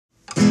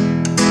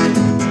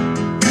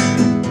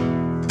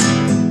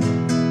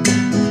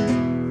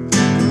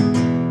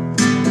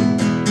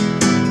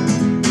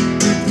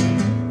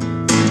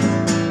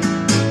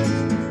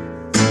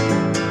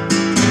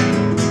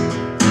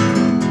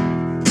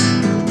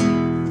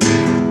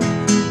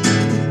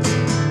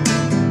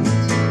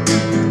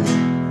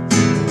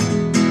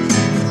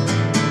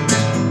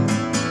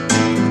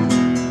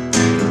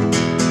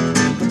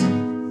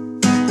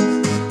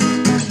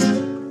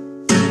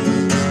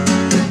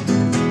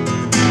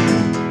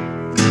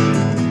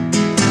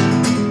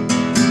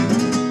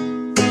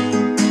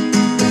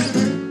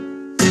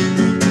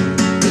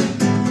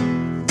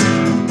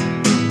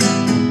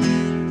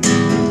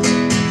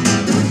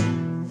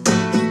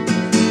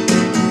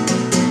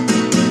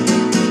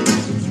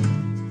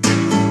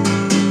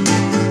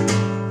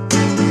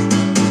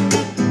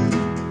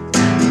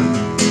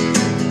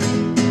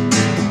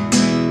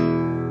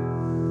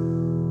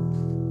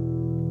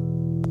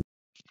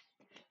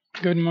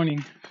Good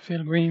morning,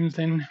 pilgrims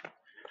and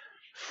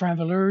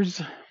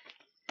travelers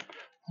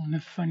on the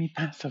funny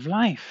path of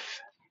life.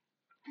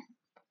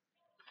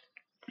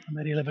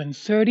 About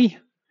 11:30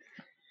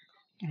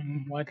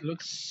 on what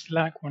looks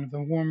like one of the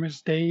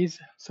warmest days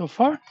so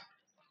far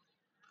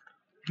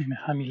in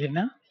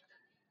Hamilena,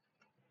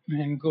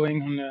 and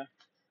going on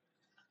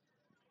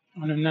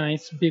a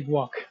nice big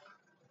walk.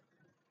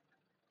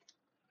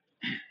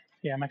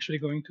 Yeah, I'm actually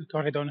going to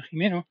Torredon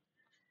Jimeno.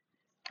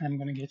 I'm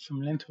going to get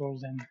some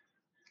lentils and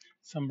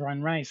some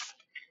brown rice.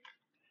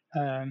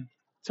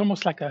 It's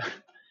almost like a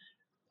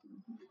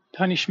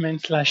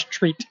punishment slash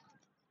treat.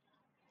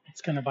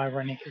 It's kind of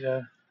ironic,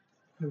 the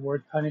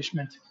word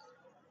punishment.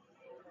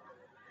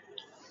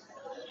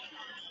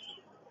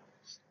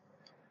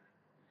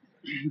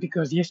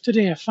 Because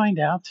yesterday I find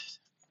out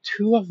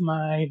two of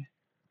my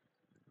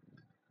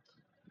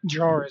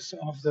jars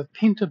of the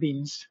pinto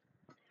beans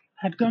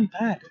had gone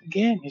bad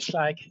again. It's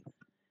like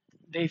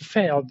they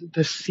failed.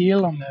 The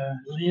seal on the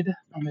lid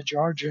on the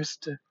jar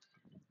just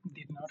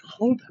did not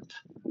hold up.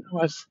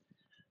 I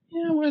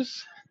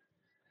was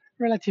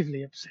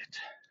relatively upset,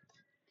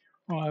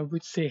 or I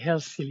would say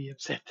healthily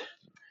upset.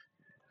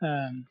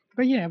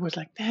 But yeah, I was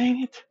like,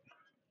 dang it.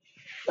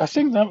 I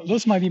think that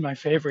those might be my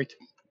favorite.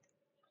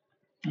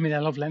 I mean, I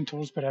love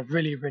lentils, but I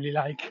really, really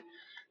like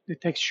the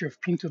texture of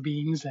pinto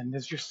beans, and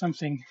there's just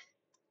something.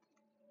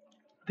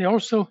 They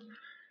also,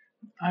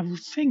 I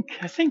think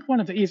one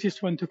of the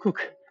easiest one to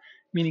cook,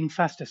 meaning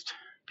fastest.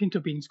 Pinto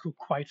beans cook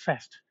quite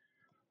fast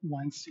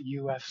once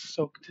you have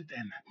soaked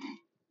them.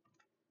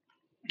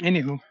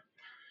 Anywho,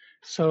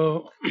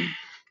 so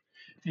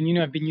and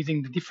I've been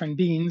using the different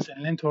beans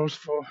and lentils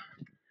for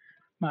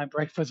my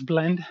breakfast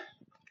blend,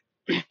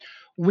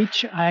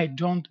 which I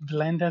don't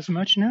blend as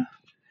much now.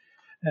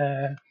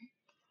 Uh,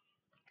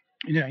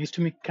 I used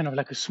to make kind of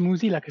like a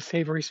smoothie, like a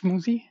savory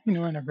smoothie, and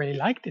I really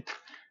liked it.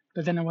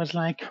 But then I was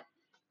like,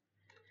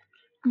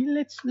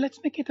 let's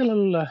make it a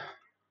little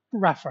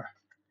rougher,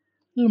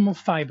 a little more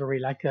fibery,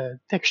 like a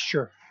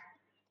texture.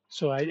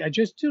 So I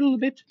just do a little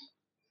bit,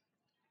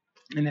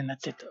 and then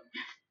that's it.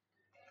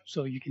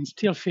 So you can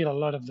still feel a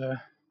lot of the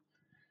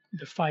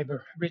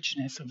fiber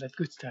richness of that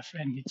good stuff,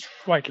 and it's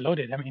quite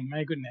loaded. I mean,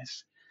 my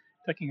goodness,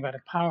 talking about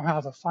a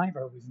powerhouse of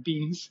fiber with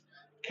beans,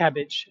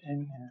 cabbage,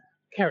 and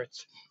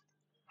carrots.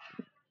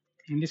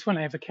 And this one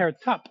I have a carrot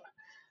top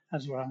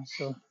as well,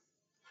 so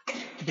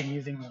I've been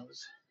using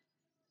those.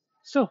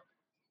 So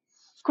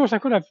of course I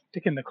could have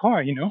taken the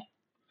car,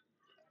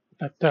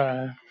 but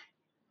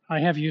I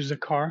have used the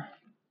car.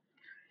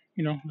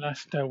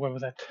 Last what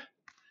was that?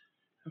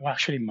 Well,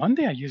 actually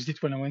Monday I used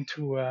it when I went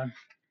to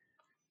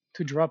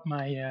drop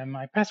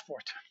my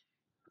passport,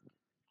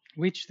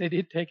 which they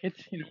did take it.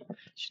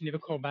 She never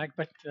called back,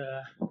 but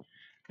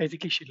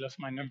basically she lost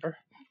my number.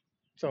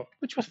 So,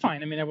 which was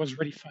fine. I mean, I was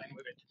really fine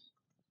with it.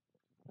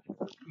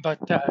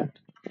 But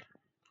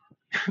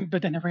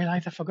but then I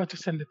realized I forgot to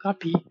send a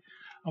copy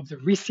of the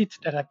receipt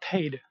that I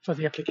paid for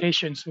the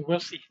application. So we'll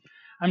see.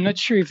 I'm not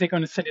sure if they're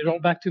going to send it all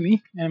back to me.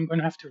 I'm going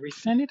to have to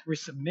resend it,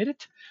 resubmit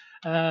it.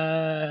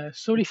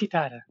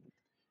 Solicitar.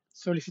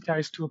 Solicitar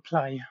is to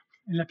apply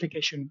an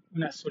application,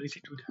 una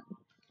solicitud.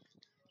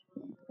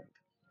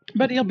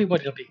 But it'll be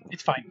what it'll be.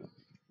 It's fine.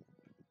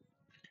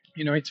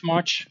 It's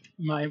March.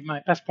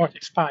 My passport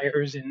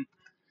expires in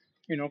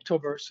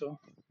October, so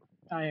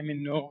I am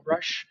in no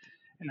rush,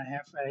 and I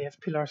have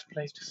Pilar's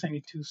place to send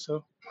it to,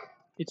 so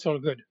it's all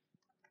good.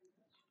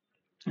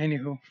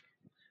 Anywho,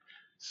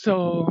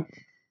 so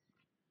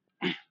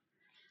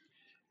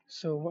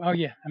oh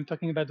yeah, I'm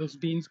talking about those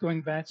beans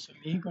going bad. So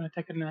me gonna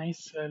take a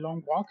nice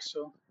long walk.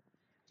 So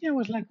yeah, I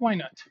was like, why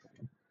not?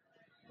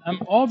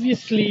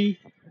 Obviously,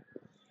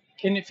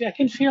 if I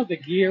can feel the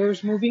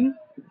gears moving,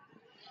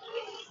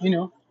 you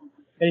know,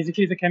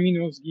 basically the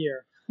Camino's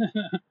gear.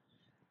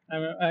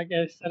 I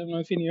guess I don't know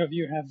if any of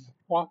you have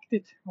walked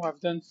it or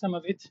have done some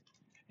of it,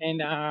 and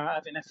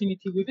have an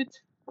affinity with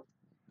it.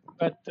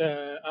 But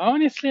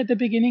honestly, at the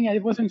beginning, I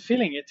wasn't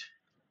feeling it.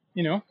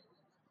 You know,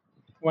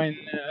 when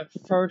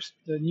first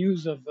the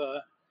news of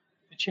the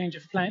change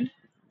of plan,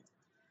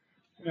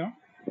 you know,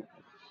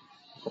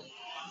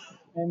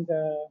 and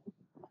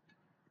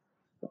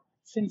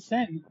since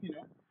then,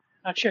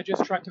 actually, I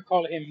just tried to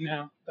call him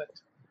now,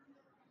 but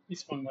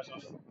his phone was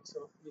off,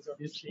 so he's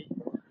obviously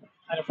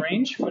out of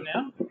range for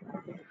now.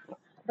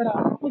 But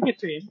we'll get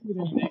to him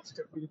within the next,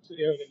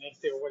 today or the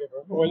next day or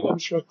whatever. Well, I'm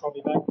sure he'll call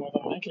me back more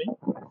than likely.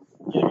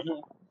 You never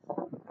know,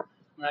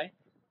 right?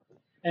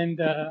 And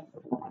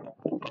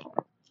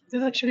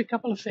there's actually a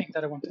couple of things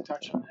that I want to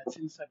touch on that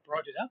since I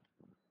brought it up.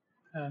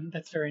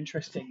 That's very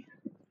interesting.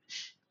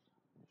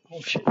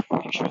 Oh shit!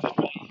 Make sure that I got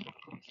my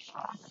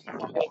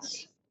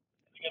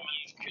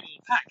cute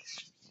little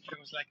packs. I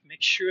was like,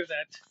 make sure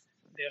that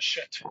they're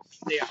shut.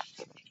 They are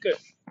good.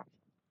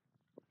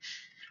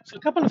 So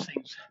a couple of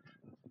things.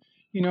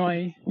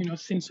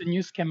 Since the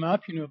news came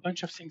up, a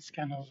bunch of things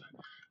kind of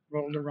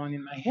rolled around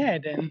in my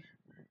head, and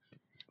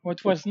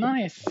what was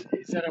nice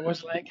is that I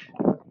was like,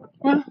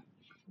 well,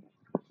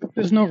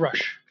 there's no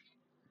rush.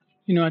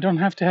 I don't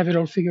have to have it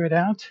all figured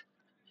out.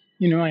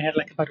 I had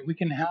like about a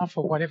week and a half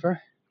or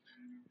whatever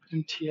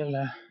until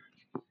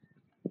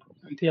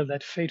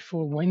that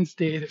fateful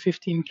Wednesday, the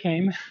 15th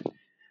came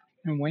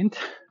and went.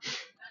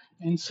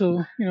 And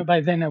so,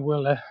 by then I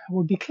will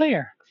be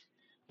clear.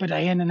 But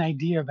I had an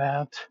idea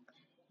about,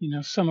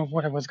 some of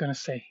what I was going to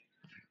say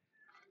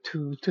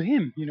to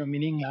him,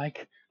 meaning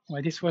like,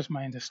 well, this was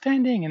my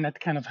understanding and that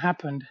kind of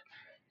happened.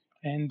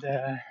 And,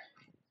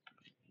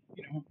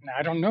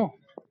 I don't know.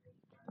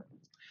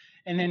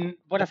 And then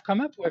what I've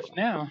come up with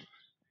now,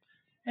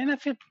 and I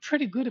feel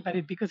pretty good about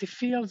it because it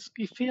feels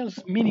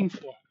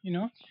meaningful,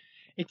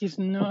 It is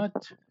not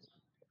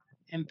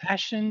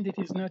impassioned, it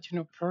is not,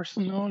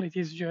 personal, it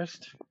is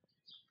just,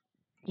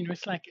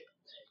 it's like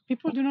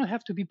people do not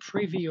have to be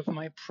privy of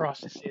my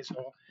processes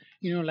or,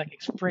 like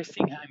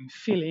expressing how I'm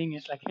feeling.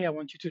 It's like, hey, I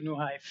want you to know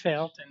how I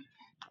felt. And,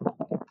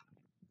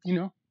 you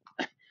know,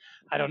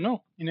 I don't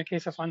know. In the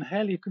case of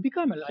Angel, he could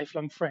become a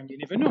lifelong friend. You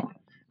never know.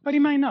 But he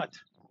might not.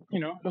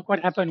 Look what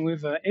happened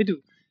with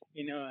Edu,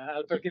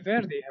 Albergue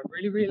Verde. I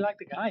really, really like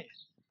the guy.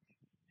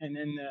 And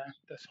then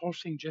this whole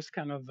thing just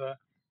kind of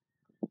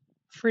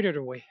frittered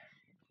away.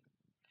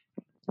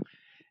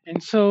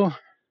 And so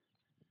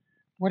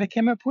what I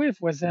came up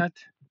with was that,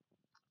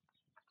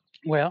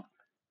 well,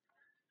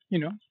 you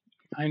know,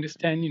 I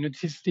understand,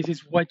 this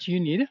is what you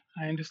need.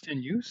 I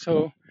understand you.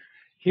 So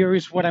here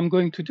is what I'm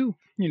going to do.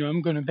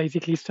 I'm going to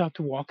basically start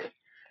to walk.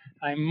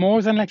 I'm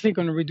more than likely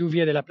going to redo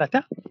Via de la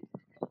Plata.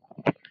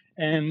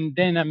 And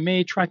then I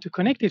may try to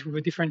connect it with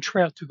a different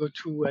trail to go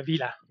to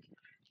Villa.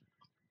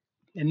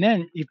 And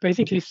then if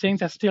basically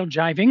things are still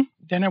jiving,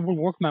 then I will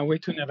work my way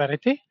to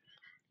Navarrete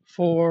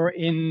for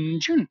in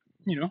June,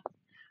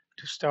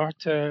 to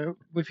start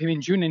with him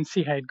in June and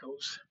see how it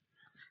goes.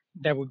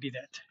 That would be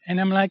that.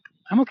 And I'm like,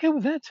 I'm okay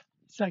with that.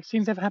 It's like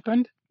things have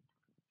happened.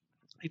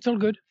 It's all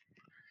good.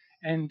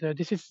 And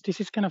this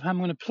is kind of how I'm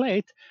going to play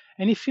it.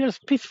 And it feels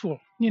peaceful.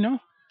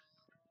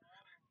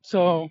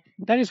 So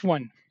that is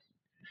one.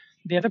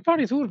 The other part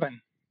is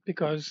urban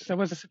because that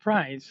was a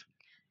surprise.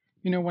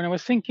 When I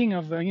was thinking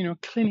of,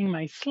 cleaning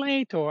my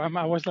slate, or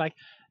I was like,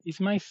 is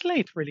my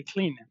slate really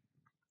clean?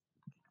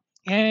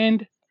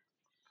 And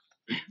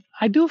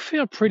I do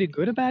feel pretty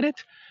good about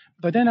it.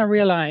 But then I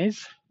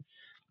realize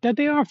that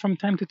there are from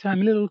time to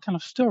time little kind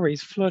of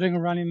stories floating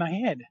around in my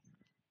head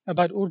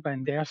about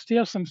urban. There are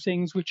still some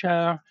things which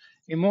are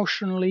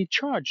emotionally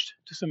charged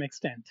to some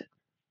extent.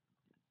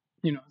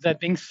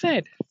 That being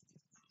said,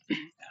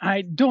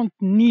 I don't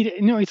need,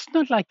 it's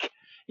not like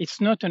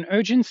it's not an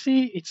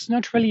urgency. It's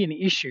not really an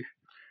issue.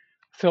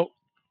 So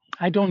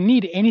I don't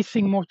need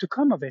anything more to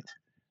come of it.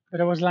 But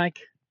I was like,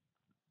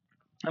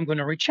 I'm going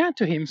to reach out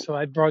to him. So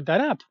I brought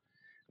that up.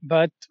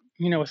 But,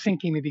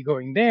 thinking maybe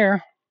going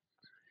there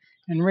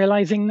and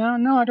realizing,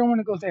 no, I don't want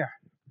to go there.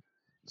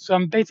 So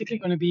I'm basically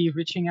going to be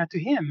reaching out to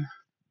him.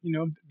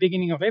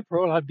 Beginning of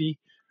April, I'll be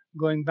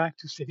going back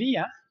to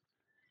Sevilla.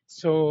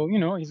 So,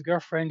 his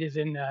girlfriend is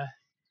in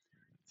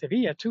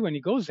Sevilla too, and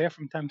he goes there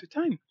from time to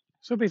time.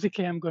 So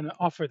basically, I'm going to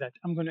offer that.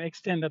 I'm going to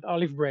extend that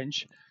olive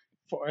branch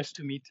for us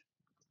to meet.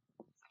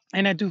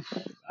 And I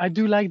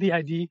do like the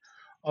idea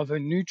of a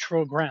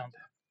neutral ground.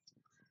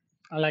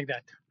 I like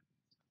that.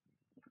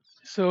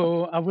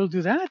 So I will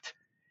do that,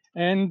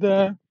 and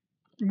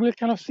we'll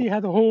kind of see how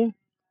the whole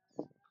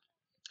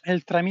el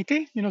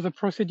trámite, the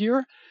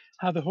procedure,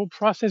 how the whole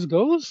process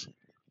goes.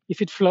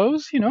 If it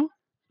flows,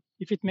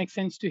 if it makes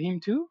sense to him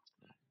too,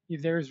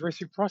 if there is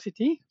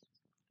reciprocity,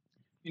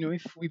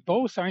 if we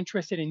both are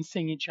interested in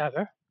seeing each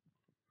other.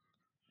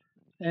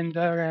 And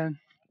I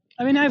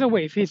mean, either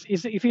way,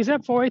 if he's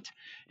up for it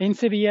in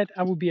Sevilla,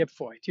 I will be up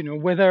for it.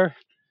 Whether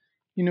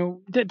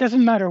that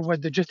doesn't matter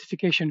what the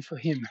justification for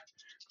him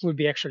would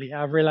be. Actually,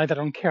 I realize I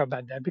don't care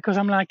about that because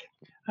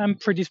I'm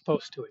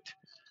predisposed to it.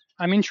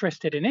 I'm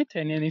interested in it,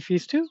 and then if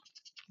he's too,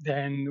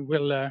 then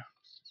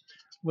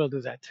we'll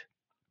do that.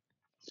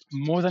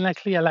 More than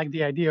likely, I like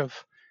the idea of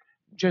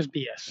just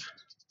BS.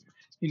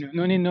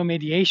 No need, no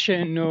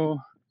mediation, no.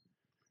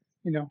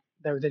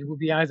 That would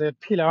be either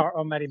Pilar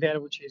or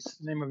Maribel, which is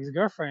the name of his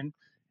girlfriend,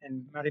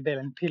 and Maribel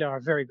and Pilar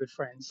are very good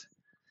friends.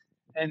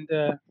 And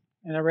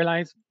I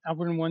realized I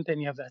wouldn't want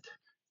any of that,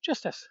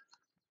 just us.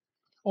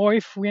 Or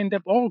if we end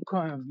up all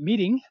kind of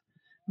meeting,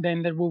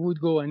 then that we would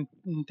go and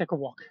take a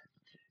walk,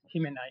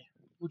 him and I.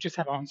 We just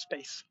have our own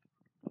space.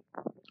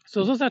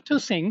 So those are two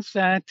things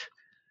that,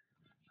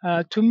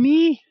 to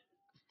me,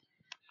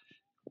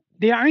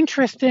 they are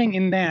interesting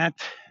in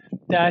that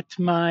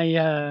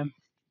my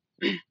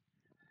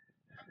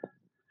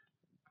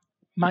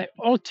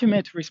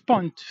ultimate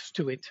response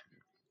to it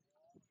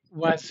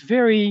was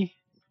very,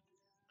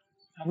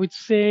 I would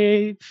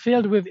say,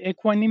 filled with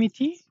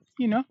equanimity.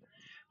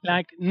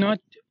 Like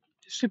not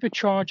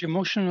supercharged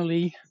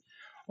emotionally,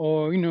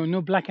 or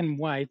no black and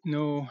white,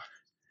 no,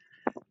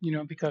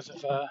 because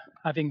of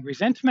having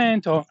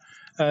resentment or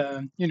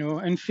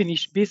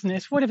unfinished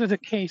business, whatever the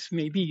case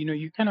may be.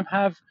 You kind of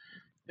have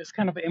this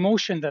kind of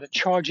emotion that are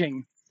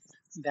charging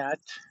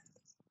that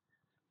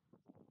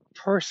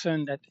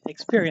person, that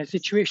experience,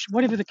 situation,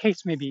 whatever the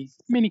case may be. In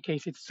many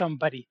cases, it's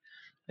somebody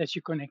that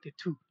you connected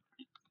to.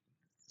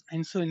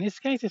 And so in this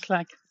case, it's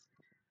like,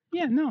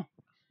 yeah, no.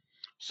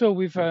 So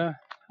with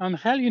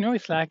Angel,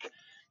 it's like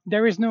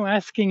there is no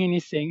asking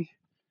anything.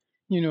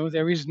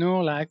 There is no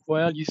like,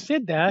 well, you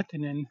said that,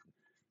 and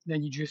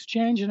then you just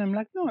change. And I'm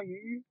like, no,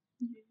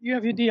 you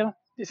have your deal.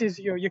 This is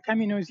your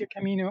camino is your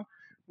camino,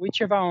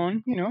 whichever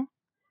on.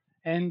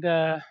 And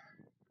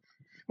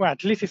well,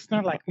 at least it's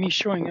not like me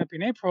showing up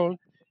in April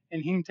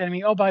and him telling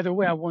me, oh, by the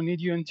way, I won't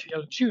need you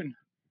until June.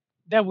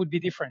 That would be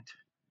different,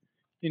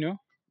 you know.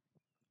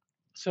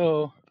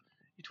 So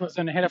it was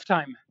done ahead of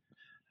time.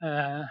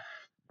 Uh,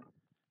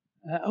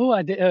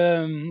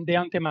 de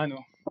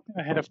antemano,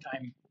 ahead of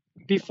time,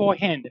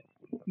 beforehand.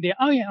 Yeah,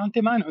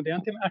 antemano,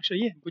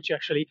 actually, yeah, which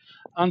actually,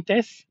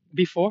 antes,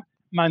 before,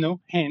 mano,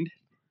 hand,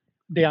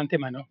 de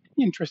antemano.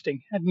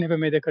 Interesting. I'd never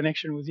made a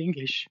connection with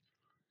English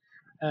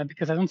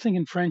because I don't think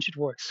in French it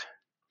works.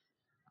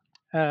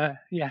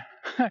 Yeah,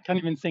 I can't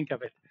even think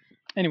of it.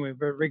 Anyway,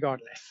 but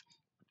regardless.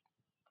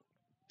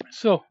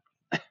 So,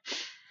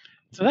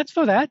 so that's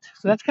for that.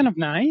 So that's kind of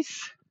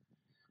nice.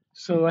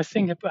 So I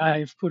think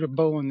I've put a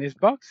bow on this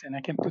box and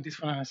I can put this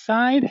one on the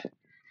side.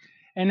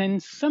 And then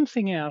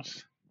something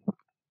else.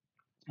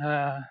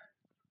 Uh,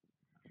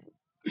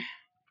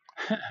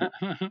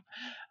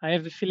 I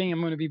have the feeling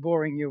I'm going to be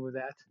boring you with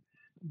that.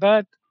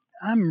 But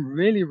I'm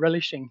really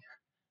relishing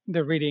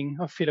the reading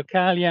of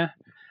Philokalia.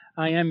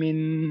 I am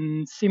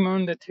in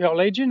Simon the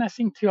Theologian. I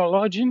think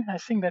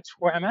that's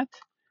where I'm at.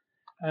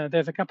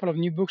 There's a couple of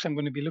new books I'm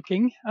going to be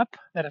looking up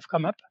that have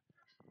come up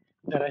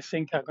that I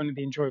think are going to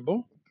be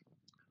enjoyable.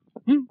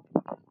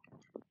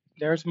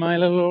 There's my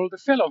little older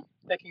fellow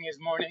taking his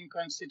morning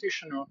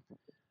constitutional.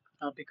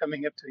 I'll be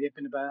coming up to him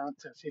in about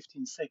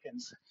 15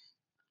 seconds.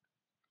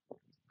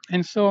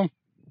 And so,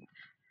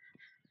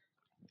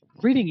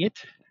 reading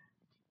it,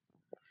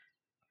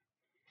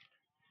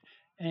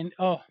 and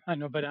oh, I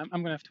know, but I'm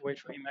going to have to wait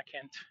for him. I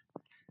can't.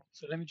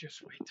 So let me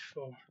just wait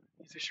for.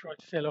 He's a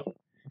short fellow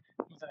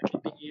with like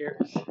big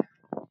ears.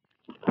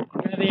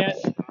 There he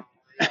is.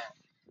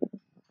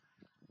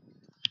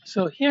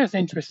 So here's the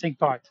interesting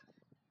part.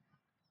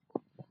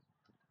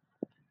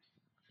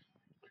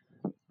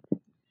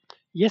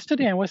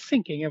 Yesterday I was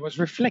thinking, I was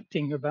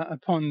reflecting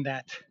upon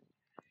that,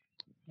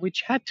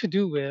 which had to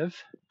do with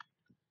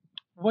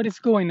what is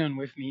going on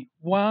with me.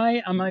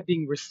 Why am I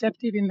being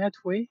receptive in that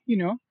way?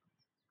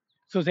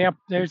 So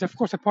there's of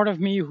course a part of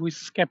me who's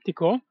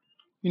skeptical,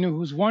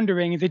 who's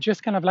wondering, is it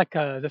just kind of like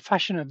the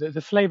fashion of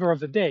the flavor of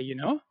the day,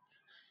 is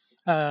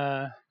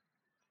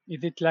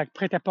it like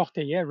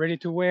prêt-à-porter, yeah, ready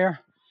to wear,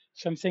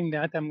 something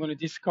that I'm going to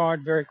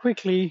discard very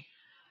quickly,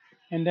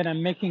 and then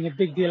I'm making a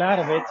big deal out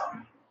of it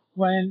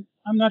when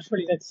I'm not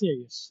really that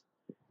serious.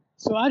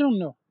 So I don't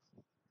know.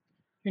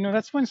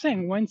 That's one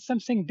thing. When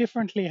something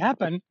differently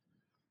happened,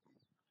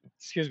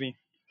 excuse me,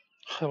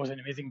 that was an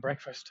amazing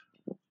breakfast.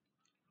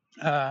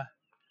 Uh,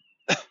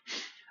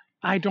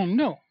 I don't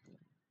know.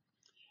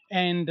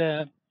 And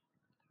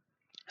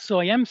so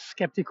I am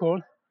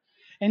skeptical.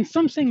 And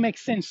something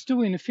makes sense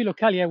too in the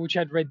Philokalia, which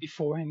I'd read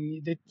before,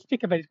 and they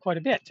speak about it quite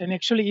a bit. And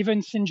actually,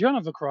 even St. John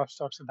of the Cross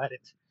talks about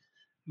it,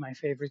 my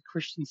favorite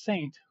Christian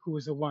saint, who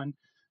was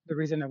the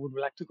reason I would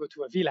like to go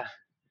to Avila.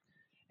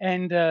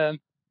 And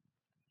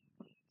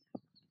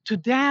to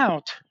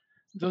doubt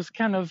those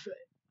kind of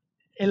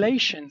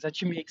elations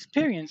that you may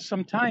experience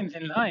sometimes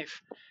in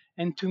life,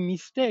 and to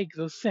mistake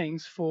those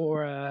things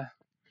for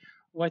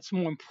what's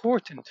more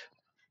important.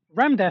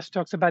 Ram Dass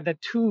talks about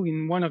that too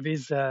in one of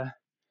his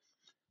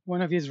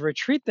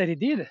retreat that he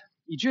did.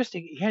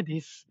 He had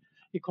this,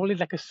 he called it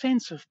like a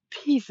sense of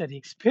peace that he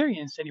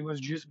experienced, and he was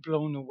just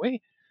blown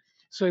away.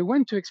 So he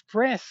went to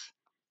express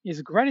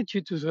his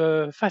gratitude to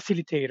the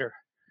facilitator.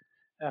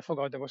 I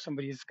forgot, there was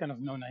somebody who's kind of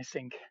known, I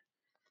think.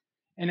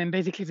 And then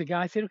basically the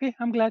guy said, okay,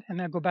 I'm glad. And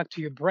now go back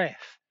to your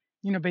breath.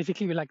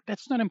 Basically we're like,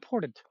 that's not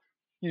important.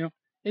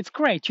 It's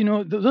great.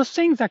 Those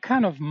things are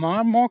kind of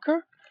mile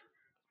marker.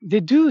 They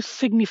do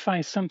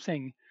signify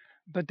something,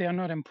 but they are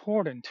not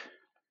important.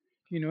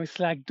 It's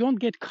like, don't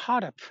get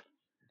caught up.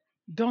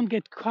 Don't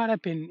get caught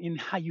up in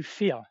how you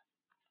feel.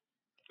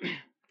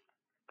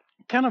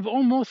 Kind of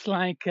almost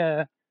like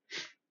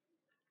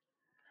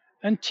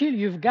until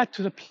you've got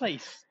to the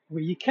place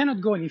where you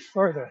cannot go any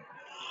further,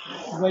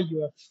 where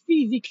you are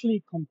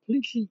physically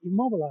completely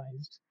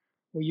immobilized,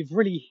 where you've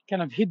really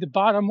kind of hit the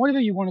bottom,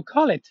 whatever you want to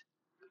call it,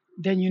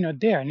 then you're not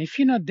there. And if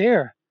you're not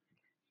there,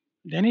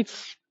 then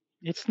it's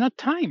not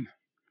time.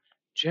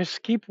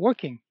 Just keep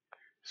working.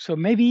 So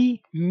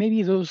maybe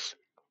those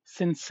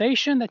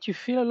sensations that you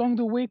feel along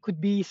the way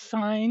could be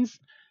signs,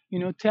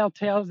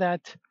 telltale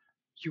that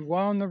you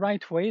are on the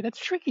right way. That's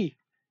tricky.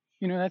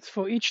 That's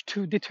for each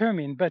to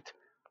determine. But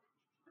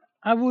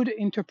I would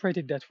interpret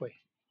it that way,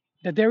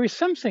 that there is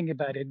something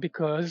about it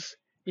because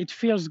it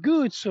feels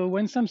good. So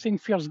when something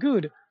feels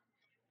good,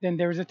 then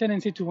there is a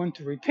tendency to want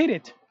to repeat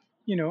it,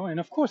 and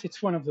of course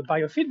it's one of the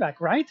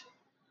biofeedback, right?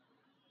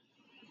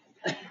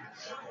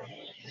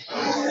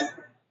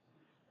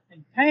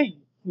 And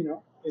pain,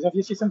 is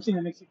obviously something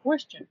that makes you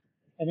question,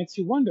 that makes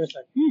you wonder. It's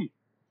like,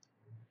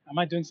 am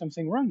I doing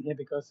something wrong here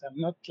because I'm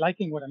not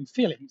liking what I'm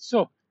feeling?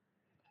 So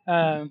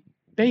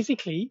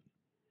Basically,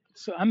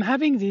 so I'm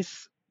having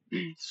this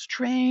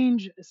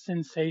strange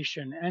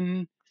sensation,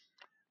 and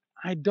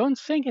I don't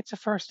think it's the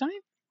first time,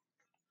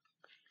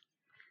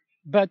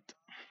 but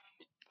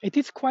it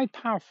is quite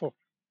powerful.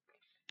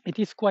 It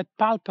is quite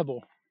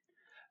palpable,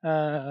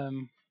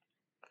 um,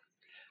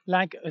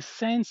 like a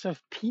sense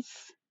of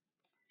peace.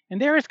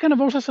 And there is kind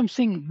of also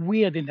something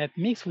weird in that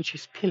mix, which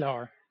is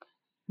Pilar,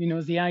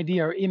 the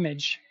idea or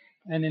image.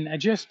 And then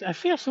I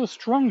feel so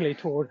strongly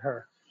toward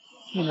her,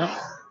 you know.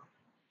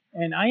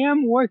 And I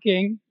am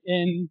working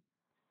in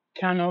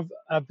kind of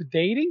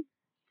updating,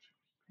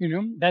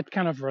 that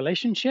kind of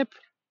relationship,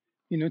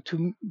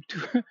 to,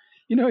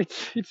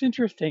 it's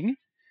interesting.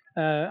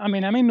 I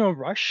mean, I'm in no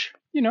rush,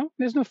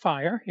 there's no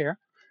fire here.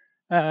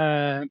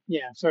 Yeah,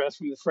 sorry, that's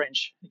from the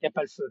French. Il y a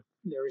pas le feu.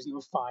 There is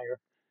no fire.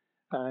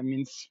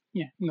 Means,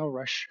 yeah, no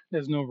rush.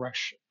 There's no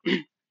rush.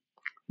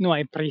 No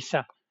hay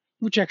prisa,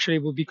 which actually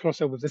would be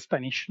closer with the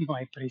Spanish. No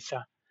hay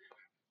prisa.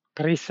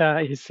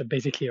 Prisa is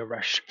basically a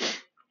rush.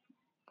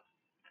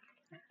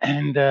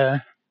 And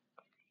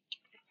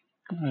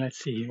let's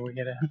see, we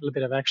get a little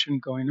bit of action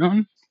going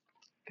on.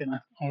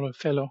 Gonna our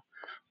fellow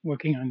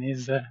working on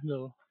his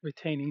little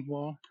retaining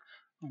wall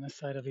on the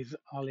side of his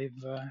olive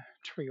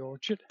tree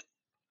orchard.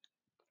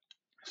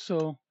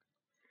 So,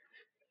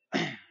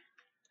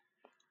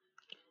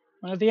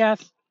 buenos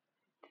días.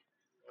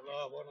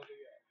 Hola, buenos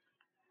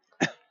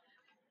días.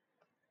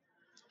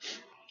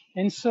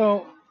 And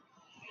so,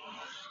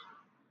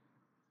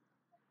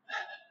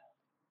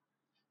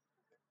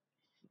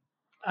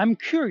 I'm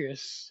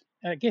curious.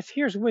 I guess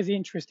here's where the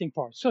interesting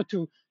part. So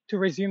to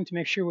resume, to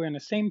make sure we're on the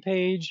same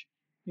page.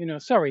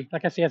 Sorry,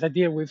 like I say, as I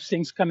deal with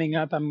things coming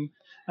up, I'm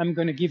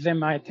going to give them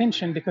my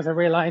attention because I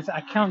realize I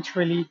can't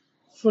really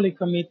fully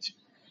commit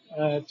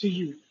to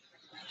you.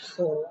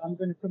 So I'm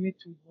going to commit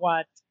to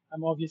what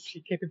I'm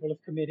obviously capable of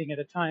committing at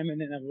a time, and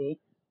then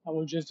I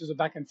will just do the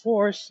back and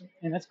forth,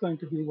 and that's going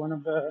to be one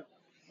of the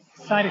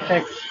side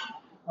effects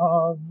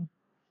of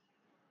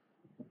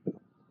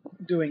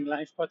doing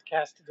live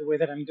podcast the way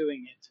that I'm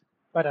doing it.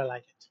 But I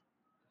like it.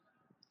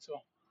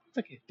 So it's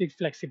okay, be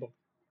flexible.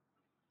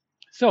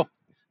 So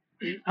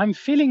I'm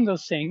feeling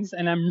those things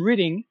and I'm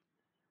reading.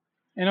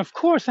 And of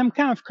course, I'm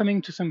kind of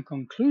coming to some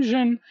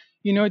conclusion.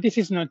 This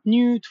is not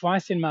new.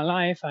 Twice in my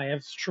life, I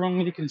have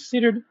strongly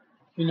considered,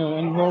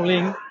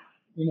 enrolling,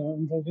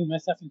 involving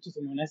myself into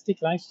the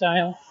monastic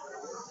lifestyle.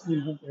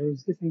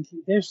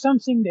 There's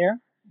something there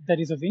that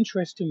is of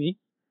interest to me,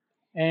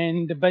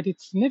 but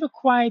it's never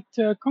quite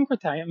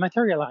concretized,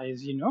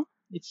 materialized.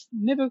 It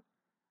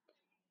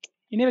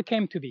never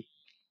came to be.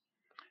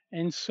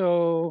 And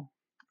so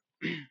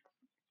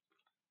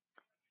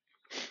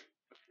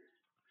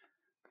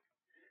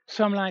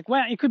I'm like,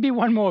 well, it could be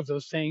one more of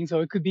those things,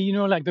 or it could be,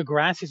 like the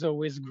grass is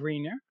always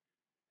greener,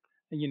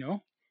 you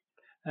know.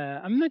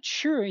 I'm not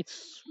sure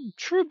it's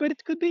true, but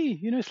it could be.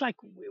 It's like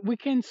we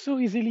can so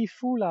easily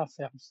fool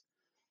ourselves.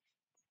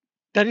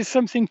 That is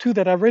something too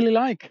that I really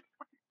like,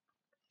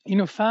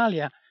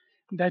 Thalia,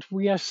 that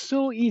we are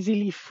so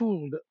easily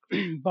fooled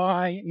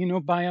by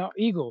our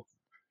ego,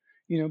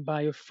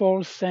 by a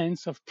false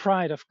sense of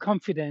pride, of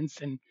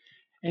confidence,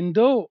 and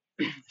though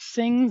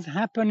things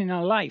happen in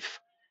our life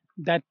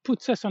that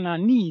puts us on our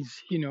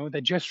knees,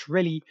 that just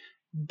really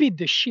beat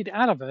the shit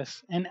out of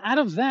us, and out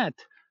of that,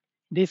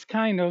 this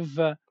kind of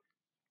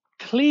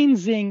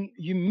cleansing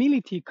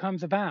humility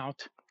comes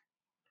about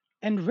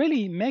and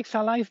really makes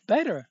our life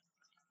better.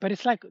 But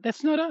it's like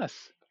that's not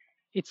us.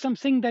 It's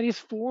something that is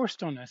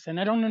forced on us, and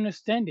I don't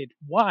understand it.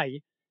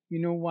 Why?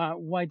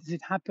 Why does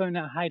it happen?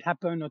 Or how it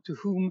happened, or to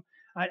whom?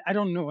 I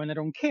don't know, and I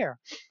don't care.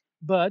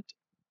 But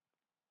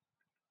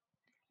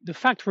the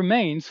fact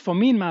remains, for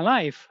me in my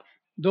life,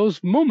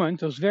 those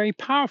moments, those very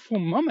powerful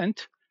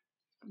moments,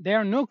 there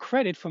are no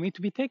credit for me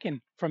to be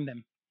taken from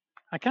them.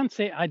 I can't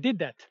say I did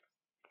that.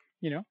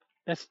 You know,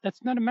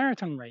 that's not a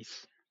marathon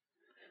race.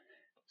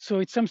 So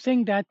it's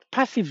something that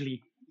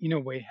passively, in a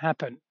way,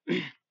 happened.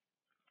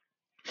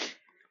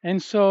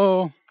 And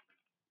so,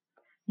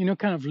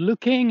 kind of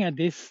looking at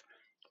this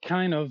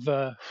kind of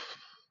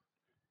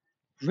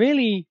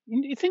really,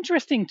 it's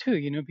interesting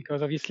too,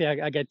 because obviously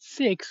I get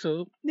sick,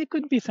 so there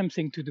could be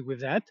something to do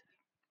with that.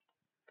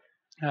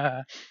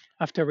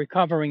 After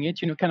recovering it,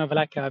 kind of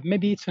like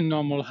maybe it's a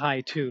normal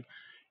high too.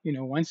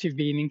 Once you've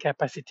been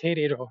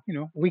incapacitated or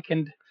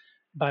weakened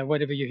by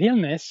whatever your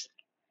illness,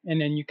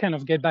 and then you kind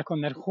of get back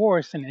on that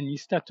horse, and then you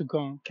start to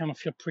go kind of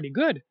feel pretty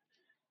good.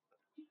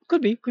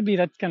 Could be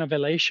that kind of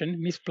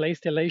elation,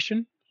 misplaced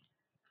elation,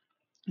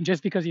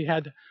 just because you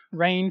had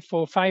rain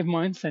for 5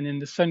 months and then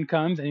the sun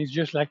comes and it's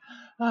just like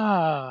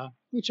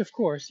which of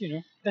course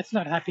that's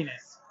not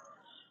happiness.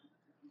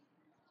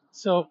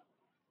 So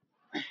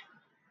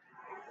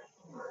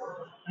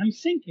I'm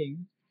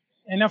thinking,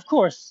 and of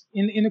course,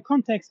 in the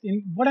context,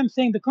 in what I'm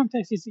saying, the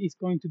context is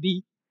going to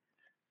be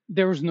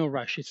there is no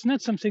rush. It's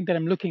not something that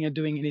I'm looking at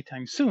doing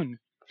anytime soon.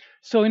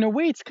 So in a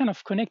way, it's kind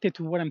of connected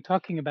to what I'm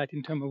talking about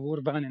in terms of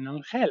Urban and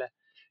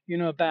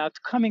Angel, about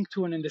coming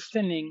to an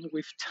understanding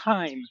with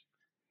time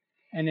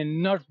and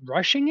then not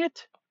rushing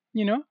it,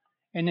 you know,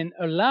 and then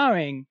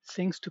allowing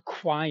things to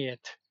quiet.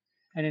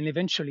 And then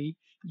eventually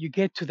you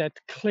get to that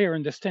clear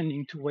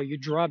understanding to where you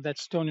drop that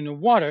stone in the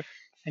water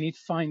and it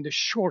find the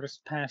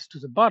shortest path to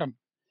the bottom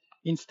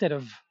instead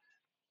of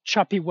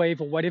choppy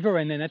wave or whatever.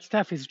 And then that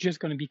stuff is just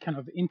going to be kind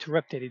of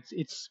interrupted.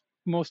 It's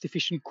most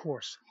efficient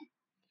course.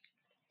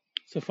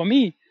 So for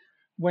me,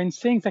 when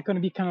things are going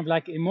to be kind of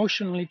like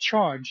emotionally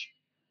charged,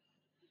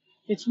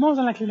 it's more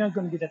than likely not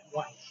going to be that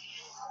wise.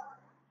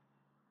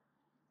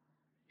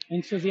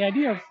 And so the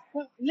idea of,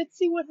 well, let's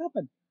see what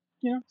happens.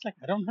 It's like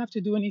I don't have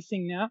to do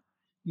anything now.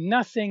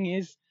 Nothing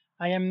is,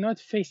 I am not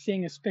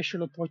facing a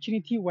special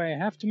opportunity where I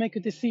have to make a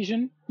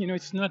decision.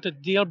 It's not a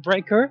deal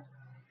breaker.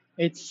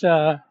 It's,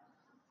 okay,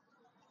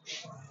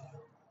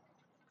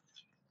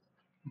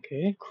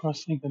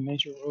 crossing the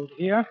major road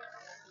here.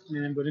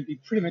 And I'm going to be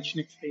pretty much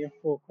next here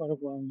for quite a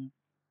while now.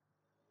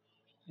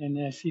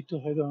 And I see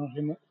Torre Don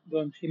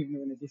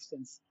Jimeno in the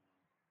distance.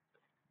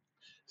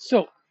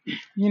 So,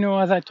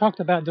 as I talked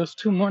about those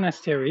two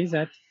monasteries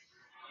that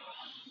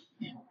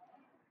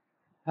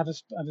have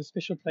a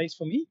special place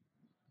for me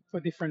for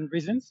different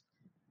reasons,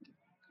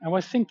 I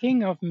was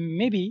thinking of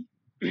maybe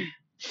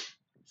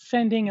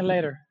sending a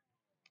letter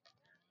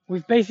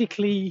with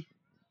basically,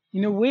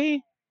 in a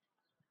way,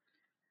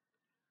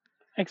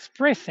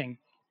 expressing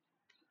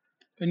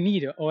a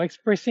need or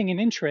expressing an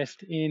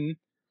interest in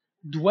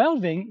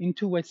delving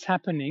into what's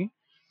happening,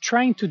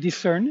 trying to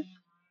discern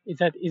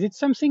is it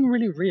something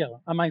really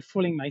real? Am I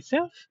fooling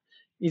myself?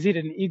 Is it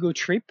an ego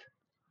trip?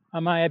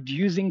 Am I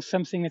abusing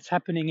something that's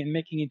happening and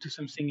making it into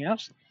something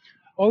else?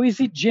 Or is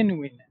it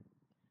genuine?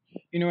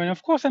 And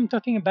of course, I'm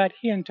talking about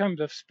here in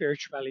terms of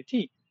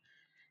spirituality.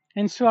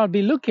 And so I'll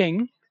be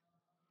looking.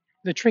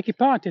 The tricky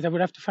part is I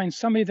would have to find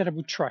somebody that I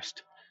would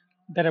trust,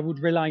 that I would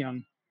rely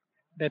on,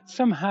 that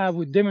somehow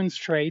would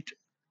demonstrate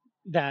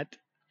that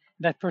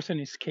that person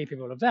is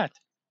capable of that.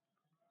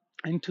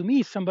 And to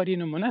me, somebody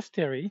in a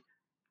monastery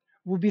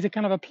would be the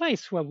kind of a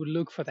place where I would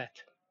look for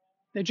that.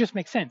 That just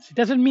makes sense. It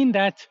doesn't mean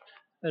that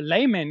a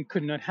layman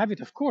could not have it.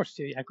 Of course,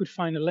 I could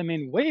find a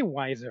layman way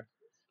wiser.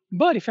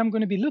 But if I'm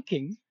going to be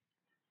looking,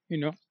 you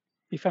know,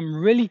 if I'm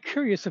really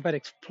curious about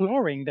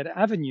exploring that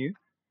avenue,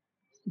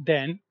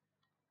 then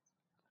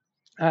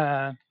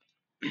uh,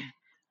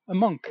 a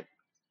monk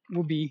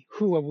would be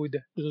who I would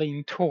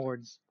lean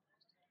towards.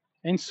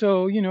 And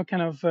so,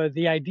 kind of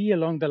the idea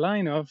along the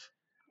line of,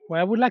 well,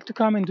 I would like to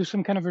come and do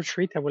some kind of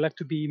retreat. I would like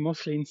to be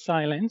mostly in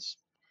silence,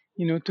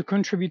 to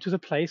contribute to the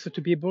place, or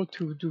to be able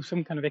to do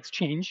some kind of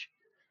exchange,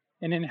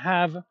 and then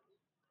have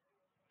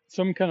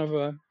some kind of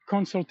a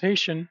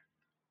consultation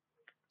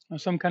or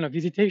some kind of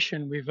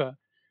visitation with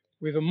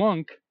a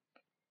monk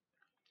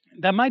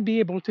that might be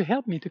able to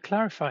help me to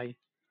clarify,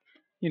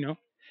 you know.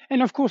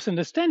 And of course,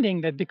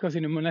 understanding that because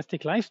in a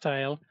monastic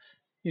lifestyle,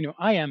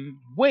 I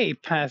am way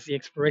past the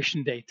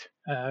expiration date,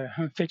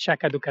 fecha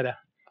caducada,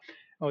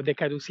 or de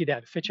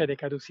caducidad, fecha de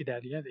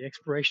caducidad, yeah, the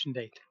expiration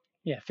date.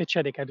 Yeah,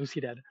 fecha de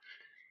caducidad.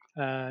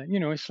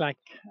 It's like,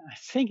 I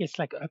think it's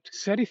like up to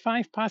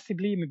 35,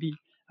 possibly, maybe,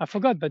 I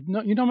forgot, but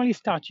no, you normally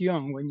start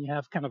young when you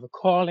have kind of a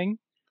calling,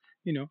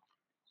 you know.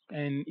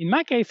 And in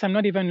my case, I'm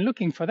not even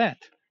looking for that.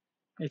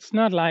 It's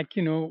not like,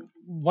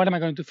 what am I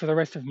going to do for the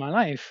rest of my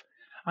life?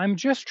 I'm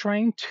just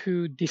trying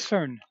to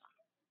discern,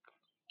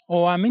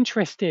 or I'm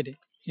interested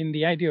in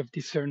the idea of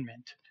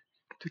discernment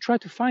to try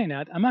to find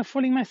out, am I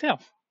fooling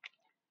myself?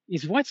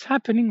 Is what's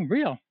happening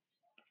real?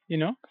 You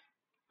know?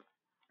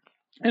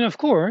 And of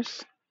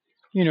course,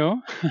 you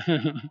know,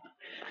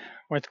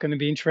 what's going to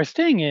be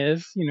interesting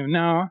is,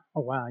 now,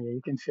 oh wow, yeah,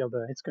 you can feel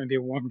it's going to be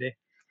a warm day,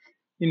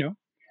 you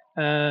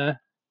know,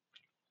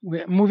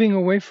 we're moving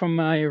away from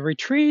my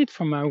retreat,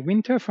 from my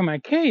winter, from my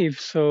cave.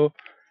 So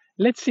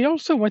let's see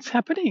also what's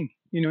happening,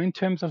 in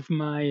terms of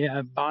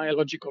my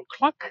biological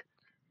clock,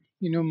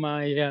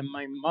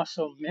 my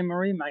muscle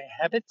memory, my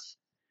habits,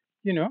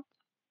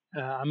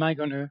 am I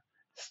going to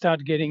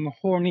start getting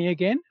horny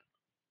again?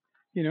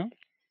 You know,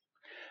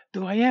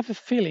 do I have a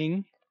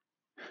feeling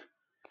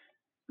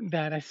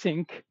that I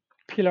think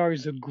Pilar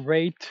is a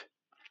great,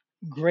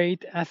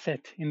 great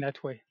asset in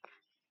that way?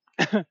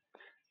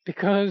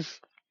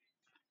 Because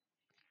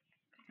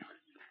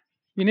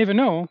you never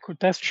know.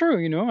 That's true.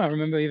 I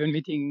remember even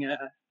meeting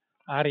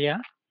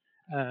Arya.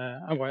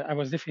 I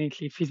was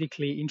definitely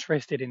physically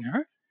interested in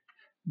her.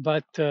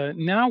 But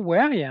now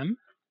where I am,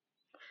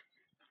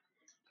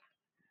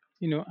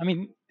 I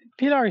mean,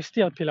 Pilar is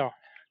still Pilar.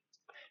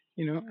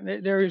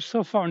 There is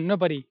so far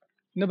nobody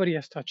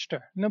has touched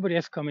her. Nobody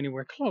has come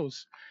anywhere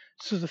close.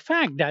 So the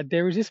fact that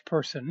there is this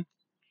person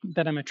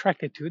that I'm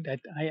attracted to, that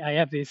I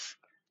have this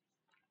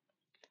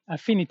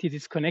affinity,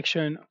 this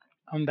connection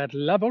on that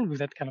level with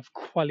that kind of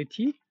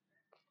quality,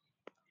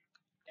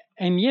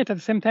 and yet at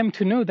the same time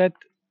to know that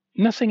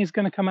nothing is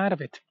going to come out of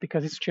it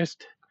because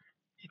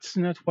it's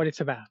not what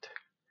it's about.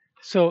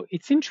 So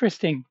it's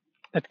interesting,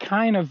 that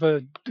kind of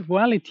a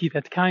duality,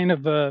 that kind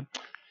of a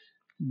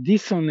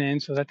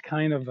dissonance, or that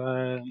kind of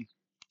a,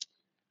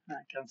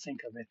 I can't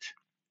think of it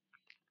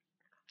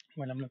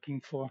what I'm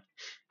looking for,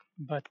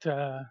 but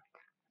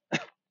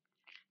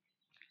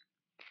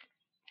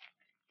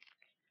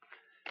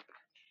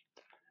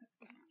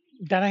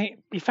that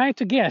if I had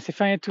to guess,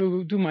 if I had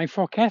to do my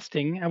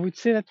forecasting, I would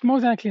say that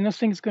most likely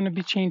nothing's going to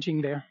be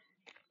changing there.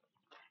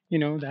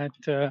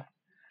 That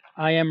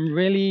I am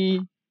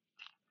really,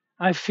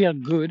 I feel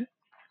good.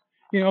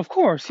 Of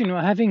course,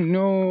 having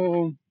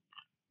no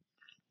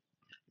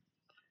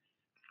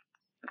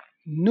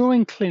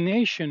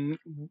inclination.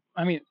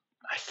 I mean,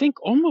 I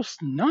think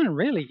almost none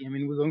really. I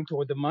mean, we're going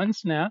toward the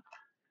months now,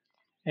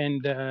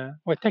 and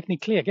well,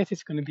 technically, I guess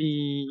it's going to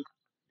be.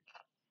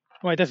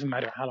 Well, it doesn't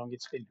matter how long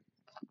it's been,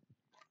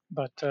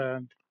 but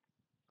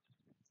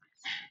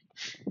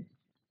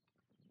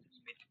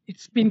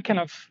it's been kind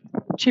of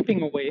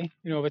chipping away,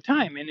 over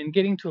time, and then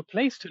getting to a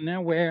place to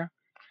now where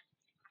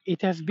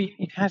it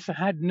has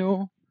had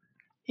no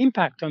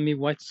impact on me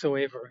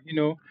whatsoever.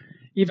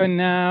 Even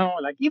now,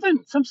 like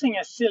even something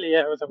as silly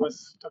as I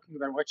was talking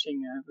about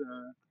watching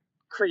the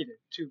Creed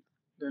 2,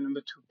 the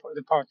number two,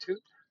 the part two,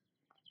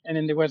 and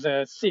then there was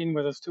a scene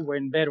where those two were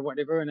in bed or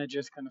whatever, and I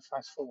just kind of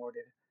fast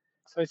forwarded.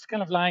 So it's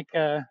kind of like,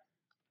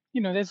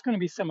 there's going to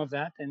be some of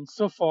that, and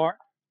so far,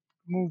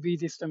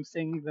 movies is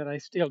something that I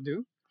still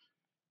do.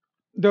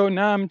 Though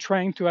now I'm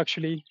trying to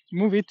actually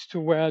move it to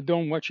where I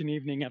don't watch in the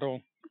evening at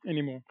all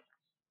anymore.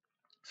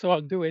 So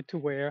I'll do it to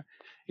where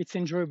it's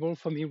enjoyable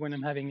for me when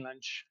I'm having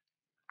lunch.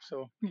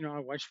 So, I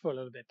watch for a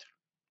little bit.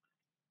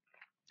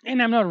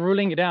 And I'm not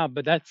ruling it out,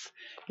 but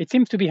it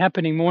seems to be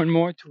happening more and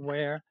more to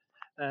where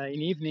in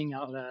the evening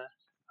I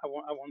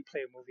won't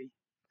play a movie.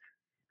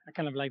 I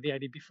kind of like the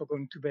idea before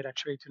going to bed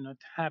actually to not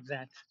have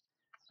that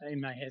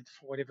in my head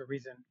for whatever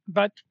reason.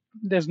 But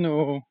there's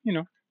no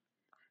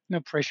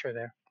pressure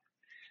there.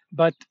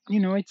 But,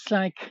 it's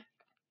like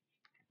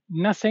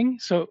nothing.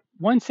 So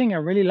one thing I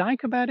really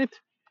like about it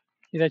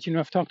is that,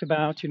 I've talked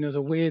about,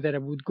 the way that I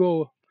would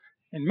go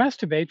and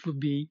masturbate would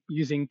be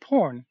using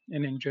porn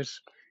and then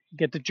just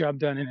get the job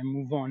done and then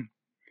move on.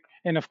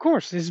 And of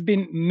course, there's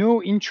been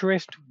no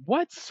interest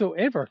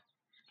whatsoever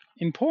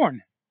in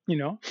porn,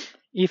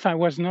 if I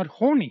was not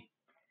horny.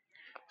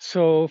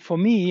 So for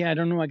me, I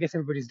don't know, I guess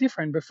everybody's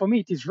different, but for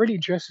me, it is really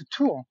just a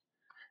tool,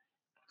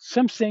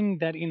 something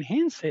that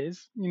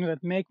enhances,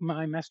 that make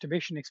my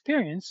masturbation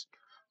experience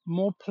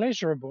more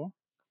pleasurable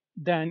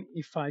than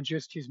if I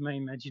just use my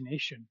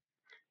imagination.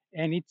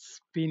 And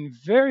it's been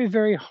very,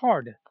 very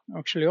hard,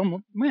 actually,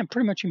 almost, well,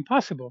 pretty much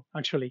impossible,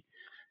 actually,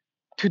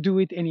 to do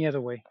it any other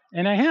way.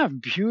 And I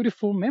have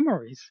beautiful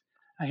memories.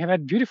 I have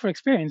had beautiful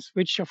experience,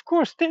 which of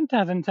course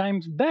 10,000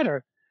 times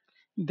better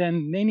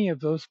than any of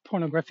those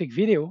pornographic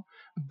video.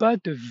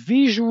 But the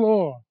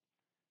visual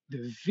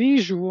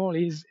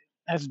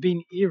has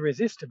been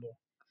irresistible.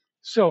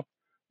 So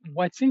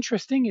what's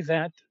interesting is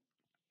that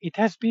it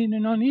has been a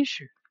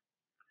non-issue.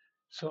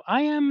 So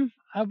I'm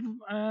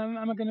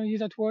going to use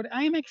that word.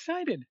 I am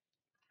excited.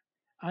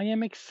 I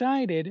am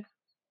excited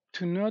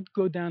to not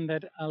go down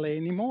that alley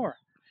anymore.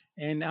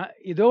 And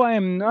though I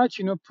am not,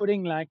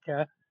 putting like,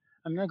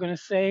 I'm not going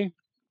to say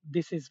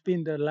this has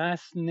been the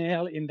last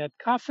nail in that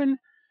coffin.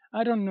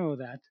 I don't know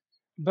that.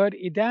 But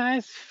it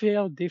does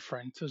feel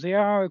different. So there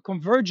are a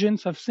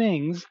convergence of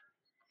things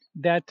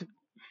that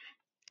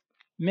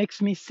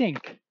makes me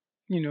think,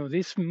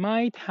 this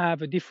might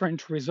have a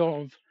different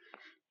resolve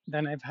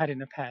than I've had in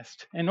the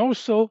past. And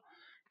also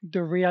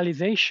the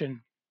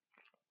realization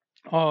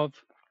of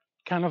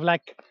kind of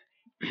like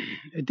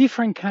a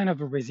different kind of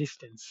a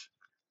resistance,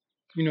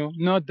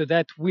 not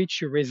that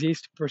which you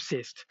resist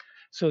persist.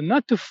 So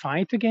not to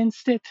fight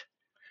against it,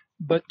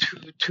 but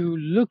to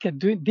look at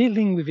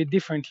dealing with it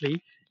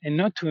differently and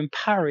not to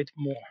empower it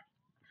more.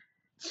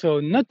 So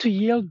not to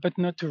yield, but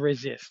not to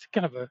resist.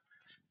 Kind of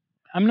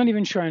I'm not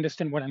even sure I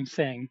understand what I'm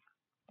saying,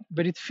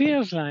 but it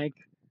feels like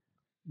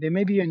there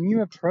may be a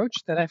new approach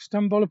that I've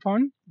stumbled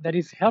upon that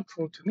is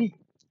helpful to me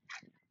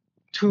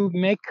to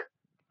make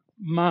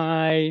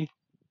my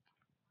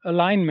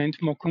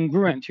alignment more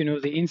congruent,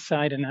 the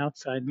inside and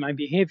outside, my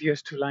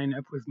behaviors to line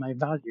up with my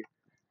value.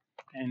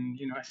 And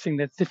I think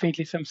that's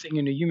definitely something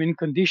in the human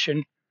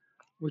condition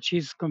which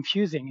is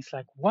confusing. It's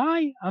like,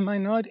 why am I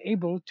not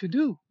able to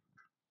do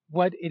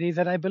what it is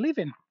that I believe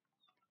in,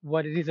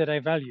 what it is that I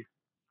value?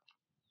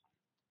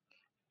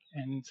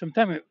 And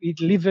sometimes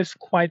it leaves us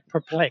quite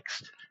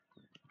perplexed.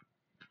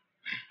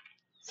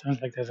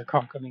 Sounds like there's a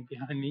car coming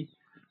behind me.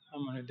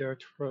 I'm on a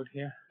dirt road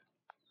here.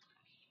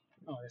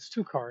 Oh, there's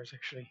two cars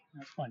actually.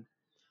 That's fun.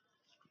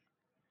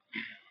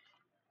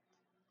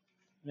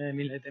 Let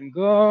me let them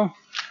go.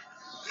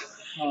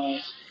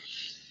 I'm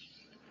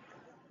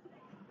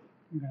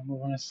gonna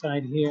move on the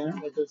side here.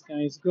 Let those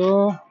guys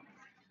go.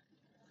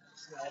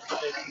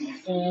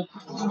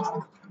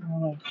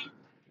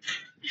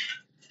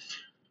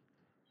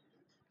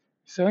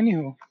 So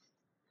anyhow,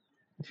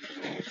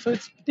 so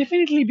it's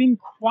definitely been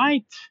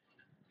quite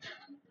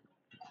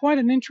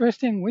an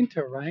interesting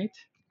winter, right?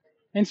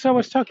 And so I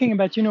was talking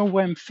about,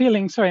 where I'm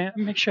feeling. Sorry,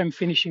 make sure I'm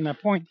finishing my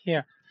point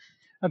here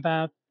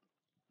about,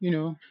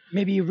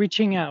 maybe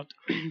reaching out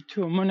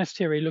to a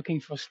monastery looking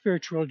for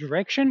spiritual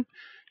direction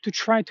to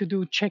try to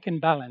do check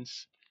and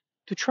balance,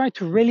 to try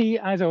to really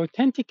either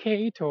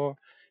authenticate or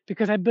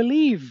because I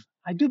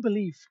do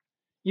believe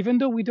even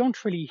though we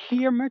don't really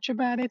hear much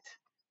about it.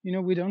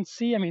 We don't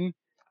see. I mean,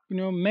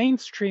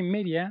 mainstream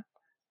media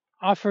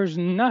offers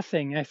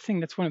nothing. I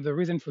think that's one of the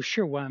reasons for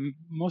sure why I'm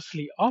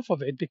mostly off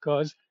of it,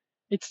 because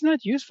it's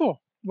not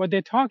useful what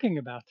they're talking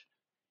about.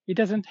 It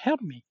doesn't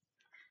help me.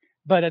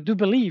 But I do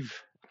believe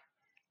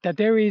that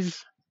there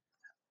is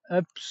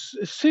a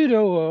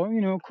pseudo,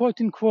 or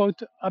quote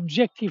unquote,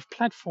 objective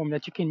platform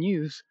that you can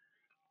use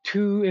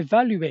to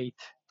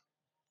evaluate,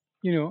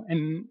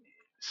 and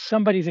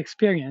somebody's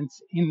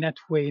experience in that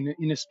way,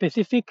 in a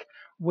specific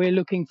way,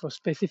 looking for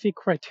specific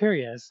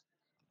criterias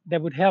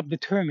that would help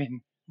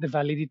determine the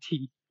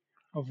validity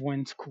of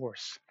one's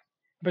course.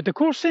 But the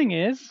cool thing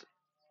is,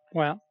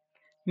 well,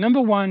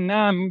 number one,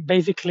 now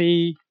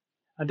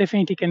I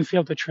definitely can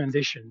feel the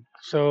transition.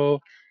 So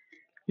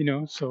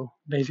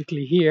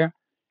basically here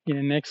in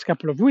the next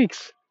couple of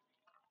weeks,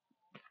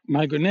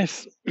 my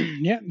goodness,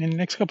 yeah, in the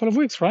next couple of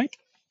weeks, right?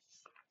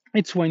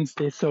 It's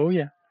Wednesday, so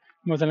yeah,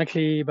 more than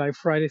likely by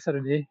Friday,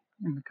 Saturday,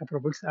 in a couple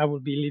of weeks, I will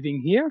be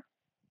leaving here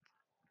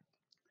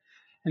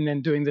and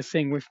then doing the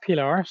same with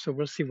Pilar. So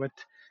we'll see what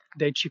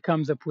date she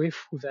comes up with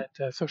that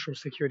social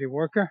security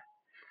worker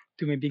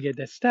to maybe get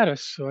that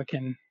status, so I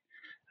can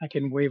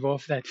waive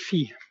off that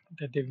fee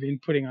that they've been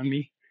putting on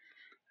me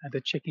at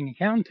the checking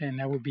account, and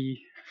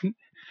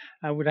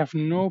I would have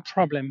no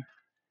problem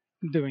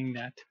doing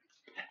that.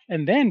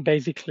 And then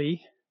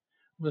basically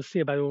we'll see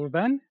about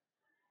Urban,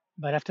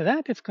 but after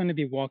that it's going to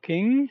be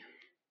walking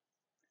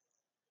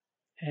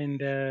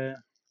and.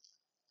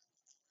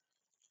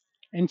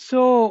 And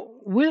so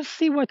we'll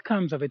see what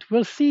comes of it.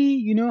 We'll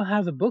see,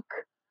 how the book,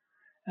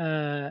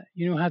 how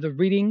the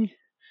reading,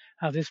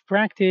 how this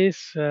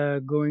practice,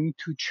 going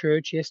to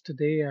church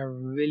yesterday, I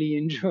really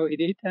enjoyed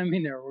it. I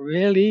mean, I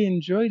really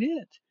enjoyed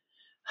it.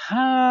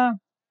 How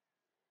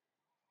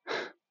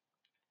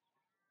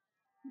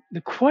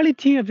the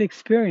quality of the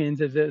experience,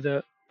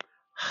 the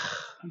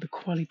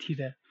quality,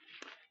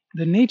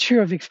 the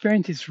nature of the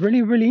experience is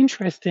really, really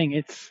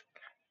interesting.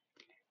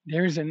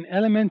 There's an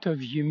element of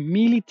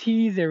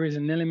humility. There is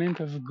an element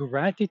of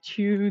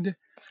gratitude,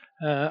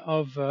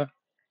 of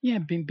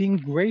being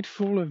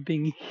grateful of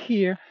being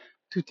here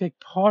to take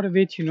part of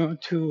it, to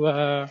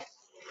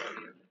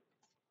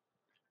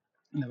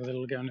and a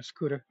little guy on a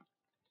scooter,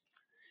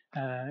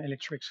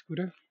 electric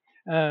scooter.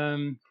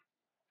 Um,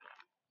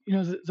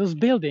 those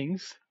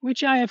buildings,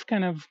 which I have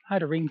kind of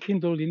had a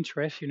rekindled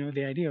interest,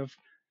 the idea of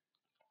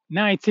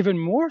now it's even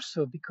more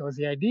so, because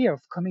the idea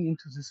of coming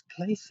into these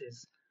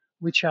places,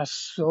 which are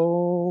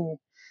so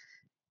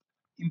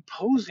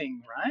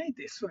imposing, right?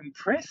 They're so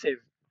impressive.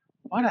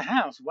 What a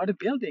house, what a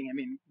building. I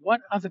mean,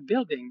 what other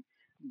building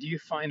do you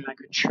find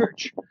like a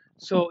church?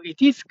 So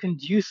it is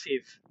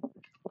conducive.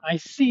 I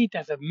see it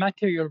as a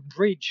material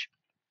bridge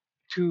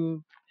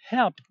to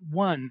help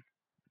one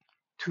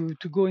to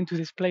go into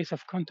this place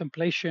of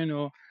contemplation,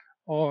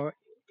 or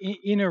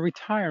inner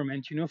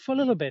retirement, for a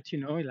little bit,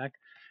 like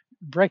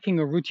breaking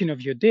a routine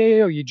of your day,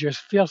 or you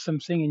just feel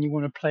something and you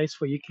want a place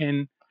where you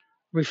can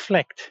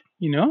reflect.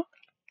 I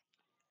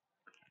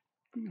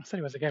thought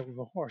it was a guy with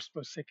a horse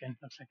for a second.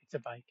 Looks like it's a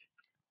bike.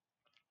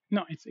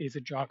 No, it's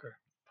a jogger.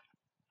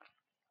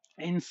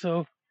 And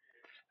so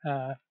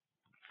uh,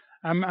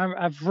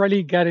 I've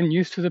really gotten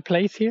used to the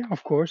place here.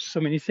 Of course, so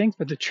many things,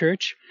 but the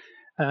church,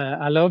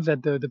 I love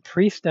that the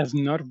priest does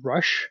not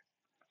rush.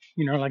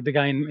 Like the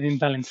guy in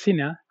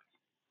Valencina.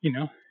 You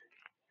know,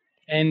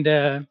 and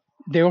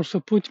they also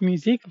put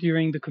music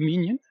during the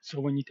communion. So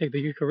when you take the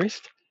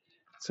Eucharist,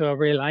 so I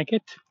really like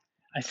it.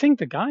 I think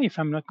the guy, if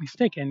I'm not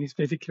mistaken, is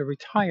basically a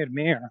retired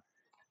mayor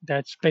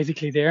that's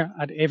basically there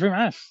at every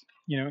mass.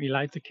 He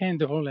lights the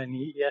candle and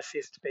he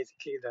assists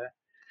basically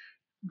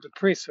the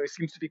priest. So he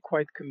seems to be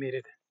quite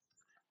committed.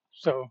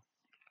 So,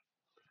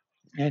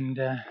 and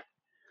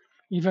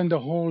even the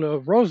whole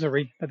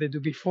rosary that they do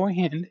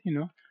beforehand,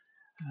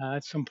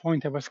 at some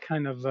point I was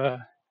kind of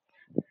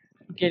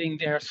getting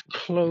there as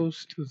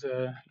close to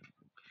the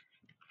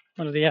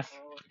one of the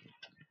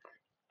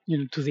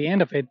to the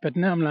end of it. But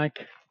now I'm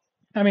like,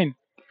 I mean,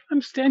 I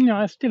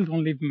still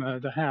don't leave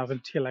the house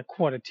until like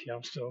quarter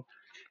till, so,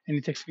 and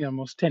it takes me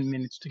almost 10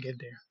 minutes to get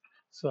there.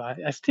 So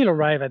I still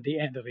arrive at the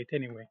end of it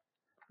anyway.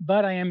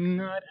 But I am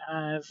not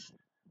as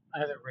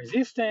either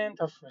resistant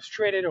or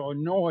frustrated or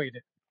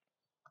annoyed,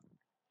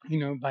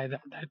 by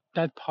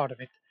that part of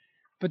it.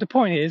 But the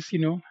point is,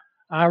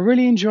 I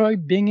really enjoy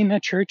being in a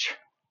church.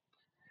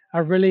 I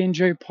really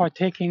enjoy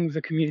partaking of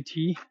the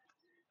community,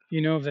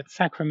 of that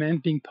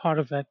sacrament, being part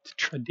of that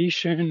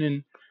tradition.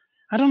 And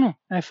I don't know,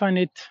 I find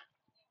it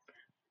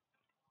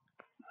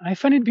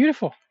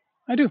beautiful.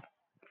 I do.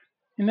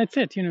 And that's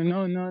it.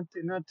 No, not,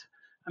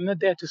 I'm not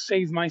there to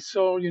save my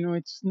soul.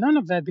 It's none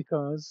of that,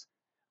 because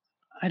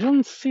I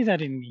don't see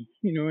that in me.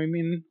 I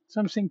mean,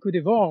 something could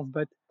evolve,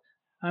 but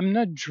I'm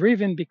not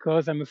driven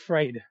because I'm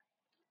afraid,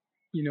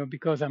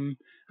 because I'm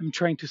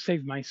trying to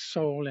save my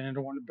soul and I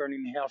don't want to burn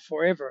in hell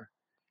forever.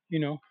 You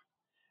know,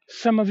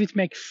 some of it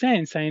makes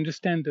sense. I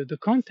understand the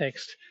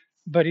context,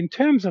 but in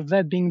terms of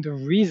that being the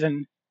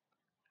reason,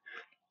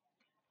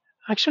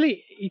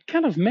 actually, it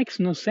kind of makes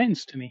no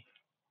sense to me.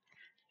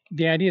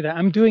 The idea that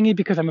I'm doing it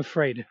because I'm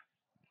afraid.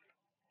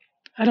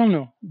 I don't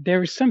know.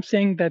 There is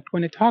something that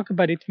when I talk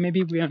about it,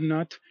 maybe we are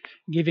not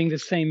giving the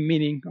same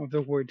meaning of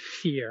the word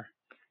fear,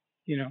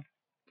 you know.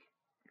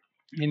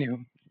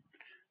 Anywho,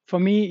 for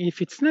me,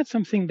 if it's not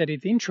something that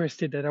is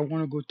interested that I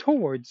want to go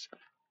towards,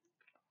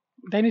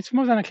 then it's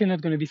more than likely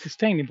not going to be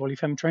sustainable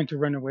if I'm trying to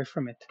run away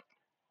from it.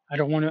 I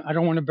don't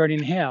want to burn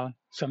in hell.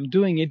 So I'm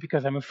doing it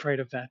because I'm afraid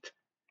of that.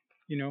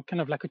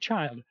 Kind of like a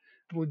child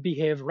would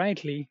behave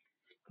rightly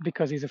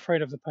because he's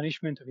afraid of the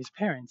punishment of his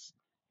parents.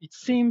 It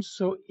seems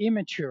so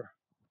immature,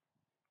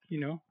 you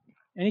know,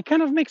 and it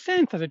kind of makes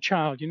sense as a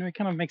child. It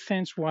kind of makes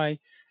sense why,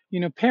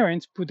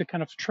 parents put the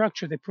kind of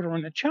structure they put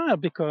around a child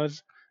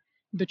because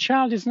the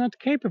child is not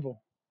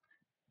capable,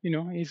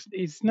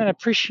 is not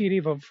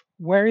appreciative of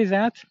where he's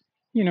at,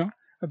 you know,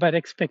 about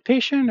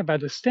expectation,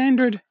 about the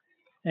standard,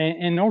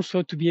 and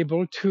also to be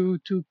able to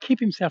keep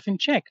himself in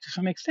check to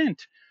some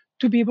extent,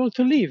 to be able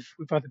to live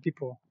with other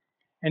people.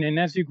 And then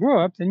as you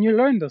grow up, then you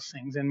learn those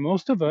things. And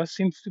most of us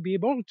seems to be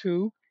able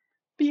to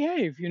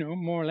behave,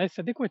 more or less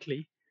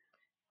adequately.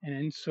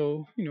 And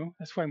so,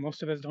 that's why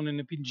most of us don't end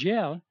up in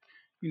jail,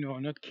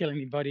 not kill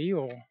anybody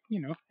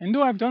and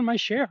though I've done my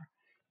share,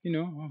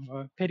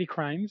 of petty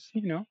crimes,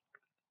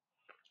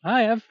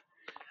 I have.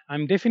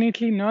 I'm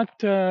definitely not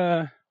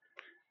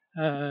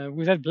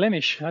without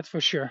blemish, that's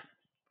for sure.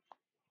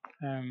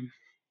 Um,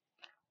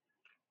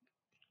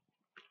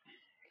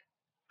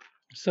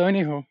 so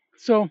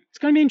it's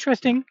going to be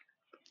interesting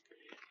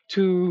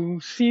to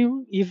see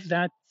if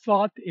that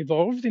thought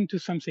evolved into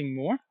something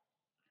more,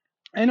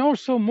 and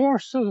also more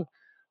so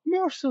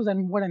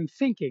than what I'm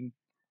thinking.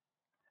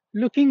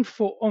 Looking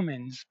for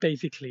omens,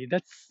 basically.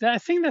 I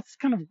think that's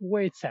kind of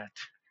where it's at.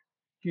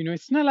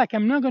 It's not like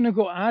I'm not going to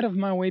go out of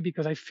my way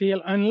because I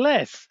feel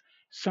unless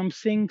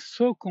something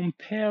so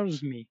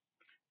compels me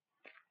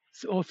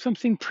or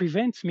something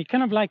prevents me,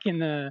 kind of like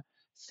in a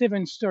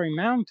seven-story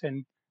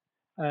mountain.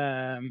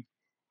 Um,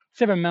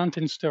 Seven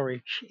Mountain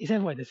Story. Is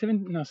that what the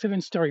seven? No, Seven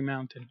Story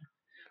Mountain.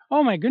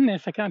 Oh my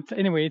goodness, I can't.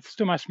 Anyway, it's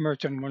Thomas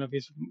Merton, one of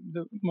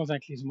most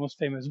likely his most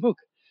famous book.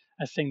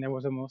 I think that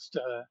was the most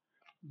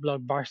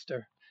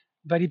blockbuster.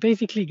 But he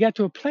basically got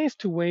to a place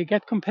to where he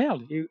got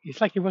compelled.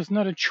 It's like it was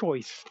not a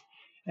choice,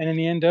 and then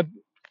he ended up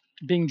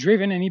being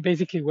driven, and he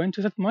basically went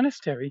to that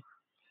monastery,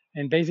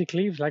 and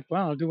basically was like,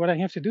 "Well, I'll do what I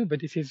have to do,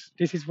 but this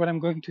is what I'm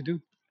going to do."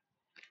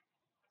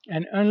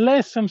 And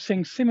unless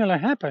something similar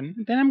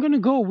happen, then I'm going to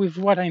go with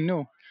what I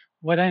know,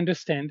 what I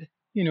understand,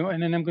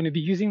 and then I'm going to be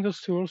using those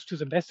tools to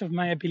the best of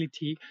my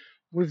ability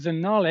with the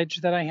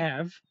knowledge that I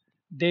have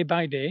day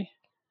by day,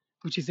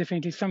 which is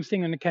definitely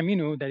something on the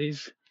Camino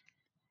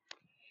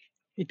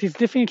it is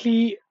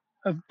definitely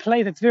a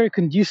play that's very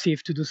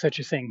conducive to do such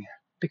a thing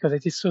because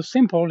it is so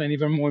simple and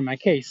even more in my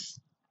case.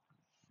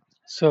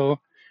 So,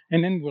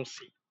 and then we'll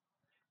see.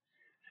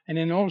 And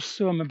then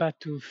also I'm about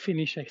to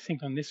finish, I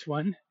think, on this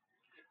one.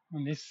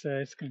 On this,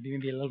 it's going to be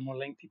maybe a little more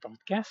lengthy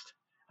podcast.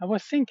 I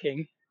was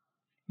thinking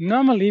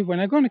normally, when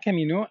I go on a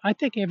Camino, I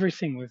take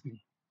everything with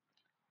me,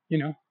 you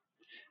know,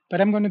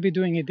 but I'm going to be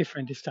doing it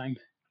different this time.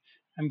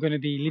 I'm going to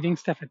be leaving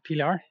stuff at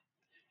Pilar.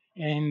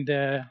 And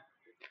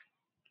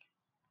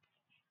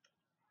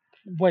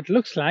what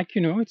looks like,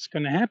 it's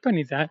going to happen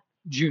is that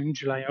June,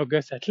 July,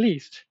 August at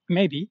least,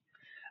 maybe,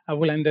 I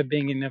will end up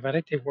being in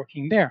Navarrete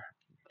working there.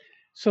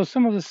 So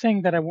some of the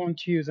things that I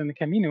won't use on the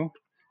Camino,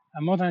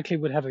 I more than likely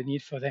would have a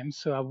need for them.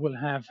 So I will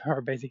have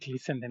her basically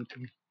send them to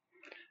me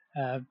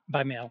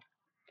by mail.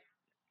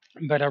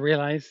 But I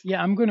realize,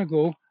 yeah, I'm going to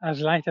go as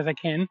light as I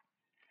can.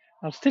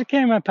 I'll still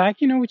carry my pack,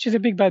 which is a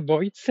big bad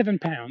boy. It's 7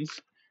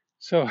 pounds,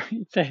 so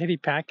it's a heavy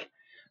pack,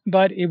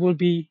 but it will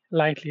be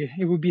lightly.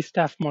 It will be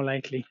stuffed more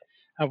lightly.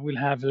 I will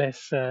have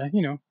less.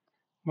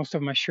 Most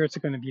of my shirts are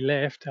going to be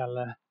left.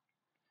 I'll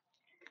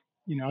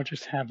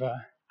just have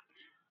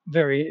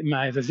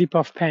the zip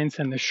off pants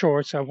and the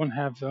shorts. I won't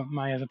have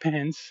my other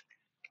pants.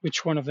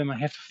 Which one of them I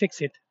have to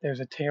fix it? There's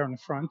a tear on the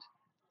front,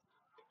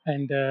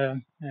 and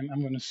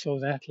I'm going to sew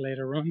that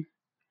later on.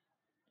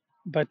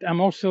 But I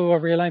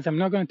realize I'm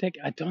not going to take.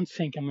 I don't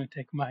think I'm going to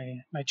take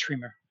my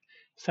trimmer.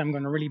 So I'm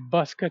going to really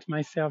buzz cut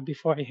myself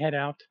before I head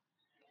out.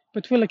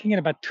 But we're looking at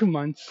about 2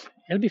 months.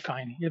 It'll be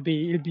fine.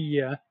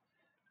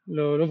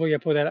 Lo voy a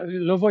poder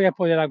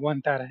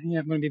aguantar. Yeah,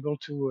 I'm going to be able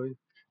to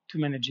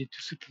manage it,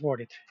 to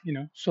support it.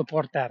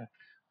 Soportar,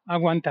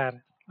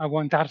 aguantar,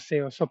 aguantarse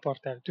or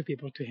soportar, to be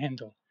able to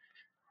handle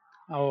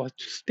or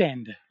to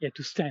stand. Yeah,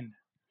 to stand.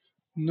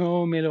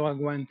 No me lo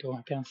aguanto.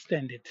 I can't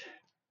stand it.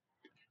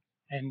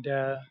 And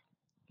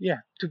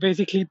yeah, to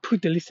basically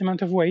put the least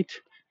amount of weight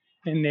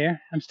in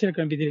there. I'm still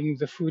going to be dealing with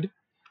the food,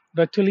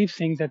 but to leave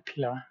things at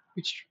Pilar,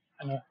 which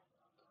I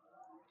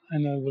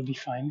know will be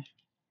fine.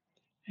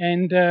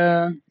 And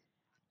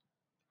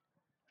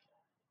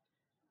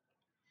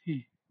hmm,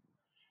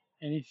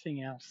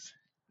 anything else?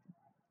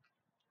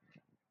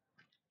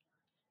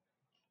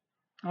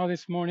 Oh,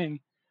 this morning.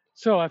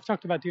 So I've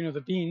talked about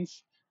the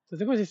beans. So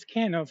there was this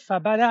can of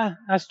fabada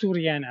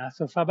asturiana.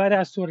 So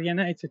fabada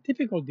asturiana, it's a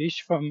typical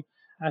dish from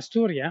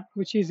Asturia,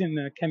 which is in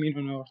the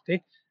Camino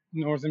Norte.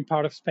 northern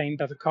part of Spain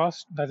by the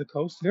coast.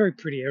 Very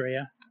pretty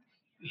area,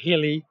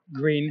 hilly,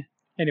 green.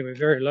 Anyway,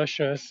 very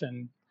luscious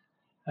and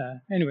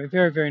anyway,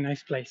 very very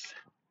nice place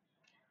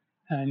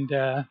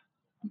and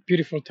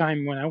beautiful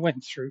time when I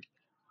went through.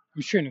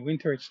 I'm sure in the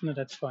winter it's not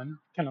that fun,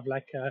 kind of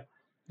like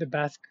the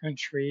Basque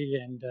Country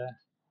and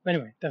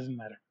anyway, it doesn't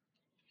matter.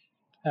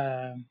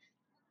 Um,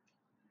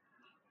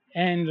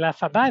 and la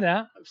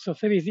fabada, so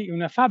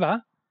una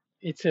faba,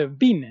 it's a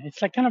bean.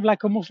 It's like kind of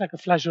like almost like a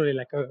flageolet,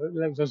 like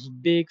those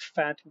big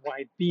fat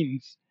white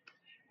beans.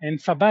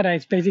 And fabada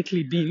is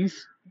basically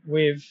beans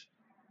with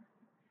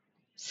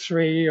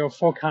 3 or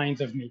 4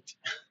 kinds of meat,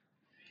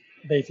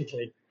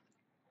 basically.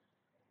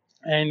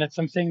 And that's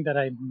something that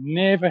I've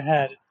never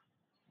had.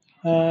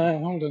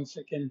 Hold on a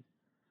second.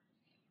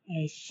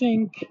 I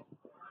think,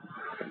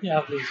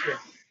 yeah, please, yeah.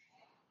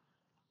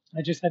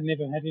 I just had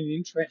never had any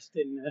interest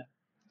in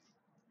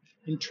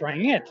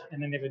trying it,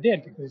 and I never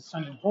did because it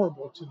sounded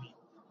horrible to me.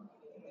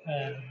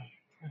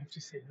 I have to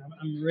say,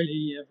 I'm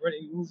really,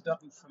 really moved on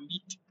from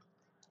meat.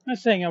 I'm not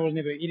saying I will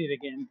never eat it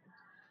again.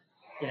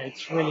 Yeah,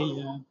 it's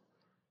really,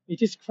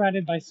 it is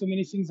crowded by so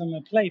many things on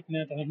my plate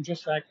now that I'm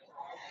just like,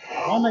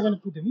 how am I going to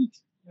put the meat?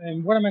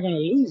 And what am I going to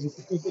lose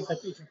if I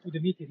put the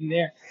meat in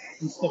there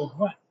instead of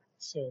what?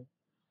 So,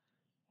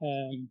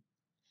 and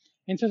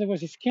so there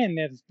was this can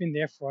there that's been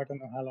there for I don't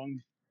know how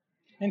long.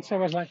 And so I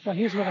was like, well,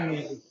 here's what I'm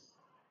going to do.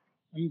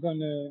 I'm going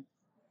to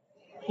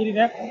heat it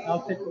up.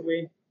 I'll take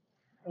away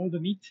all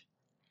the meat.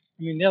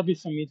 I mean, there'll be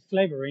some meat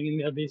flavoring and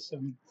there'll be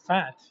some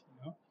fat,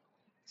 you know.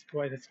 It's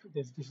quite,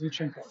 there's this huge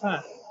chunk of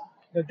fat.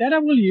 But that I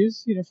will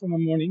use, you know, for my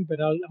morning, but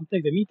I'll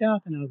take the meat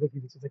out and I'll go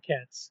give it to the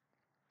cats.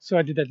 So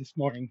I did that this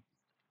morning.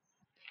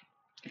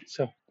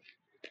 So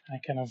I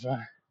kind of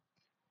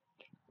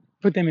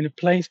put them in a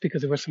place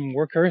because there were some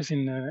workers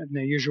in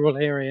the usual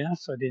area,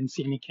 so I didn't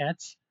see any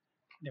cats.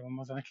 They were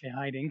most likely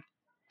hiding.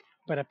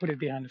 But I put it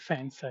behind the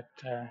fence that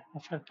I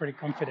felt pretty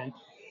confident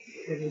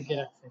they will get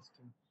access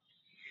to.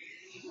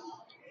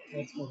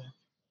 That's what.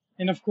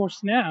 And of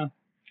course now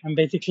I'm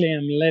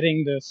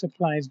letting the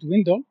supplies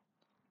dwindle.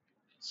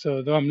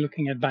 So though I'm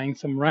looking at buying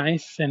some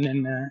rice and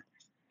then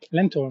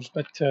lentils,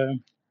 but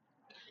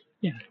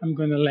yeah, I'm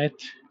gonna let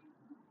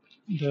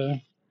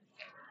the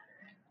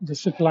the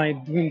supply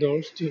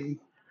dwindles to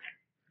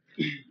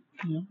yeah,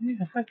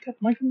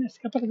 my goodness,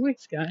 couple of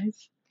weeks,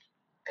 guys.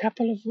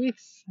 Couple of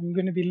weeks. I'm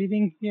gonna be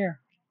living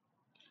here.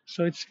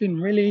 So it's been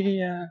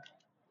really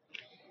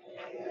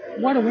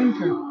what a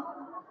winter.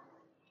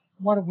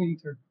 What a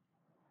winter.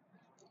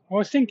 I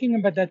was thinking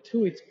about that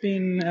too. It's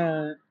been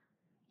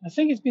I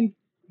think it's been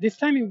this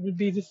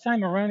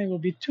time around it will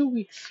be 2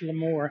 weeks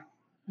more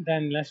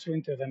than last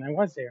winter than I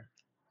was there.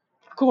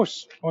 Of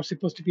course, I was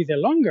supposed to be there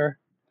longer,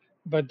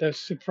 but the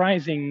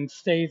surprising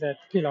stays at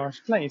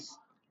Pilar's place,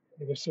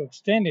 they were so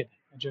extended.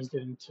 I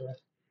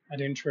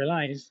didn't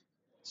realize.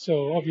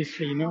 So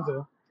obviously, you know,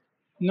 the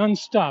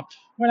non-stop.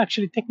 Well,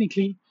 actually,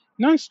 technically,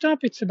 non-stop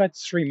it's about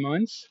 3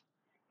 months,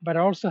 but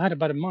I also had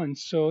about a month,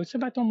 so it's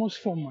about almost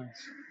 4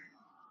 months.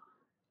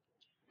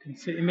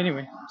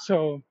 Anyway,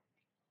 so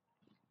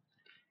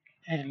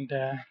and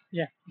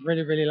yeah,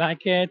 really, really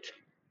like it.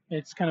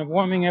 It's kind of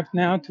warming up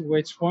now to where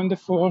it's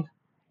wonderful.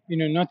 You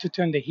know, not to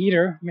turn the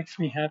heater makes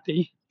me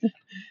happy.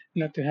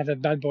 Not to have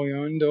that bad boy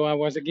on, though I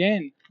was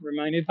again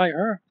reminded by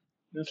her.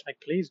 It's like,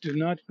 please do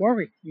not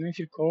worry. You know, if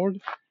you're cold,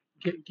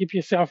 keep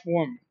yourself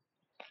warm.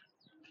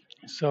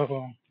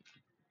 So,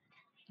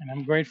 and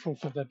I'm grateful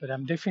for that, but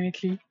I'm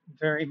definitely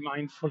very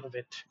mindful of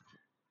it.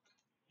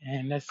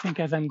 And I think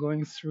as I'm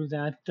going through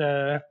that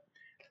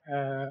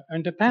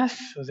underpass,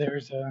 so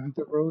there's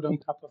the road on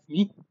top of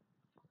me,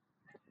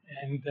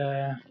 and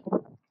I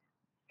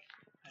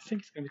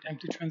think it's going to be time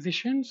to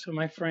transition. So,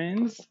 my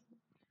friends,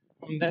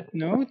 on that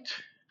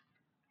note,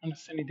 on a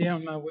sunny day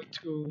on my way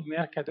to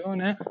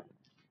Mercadona,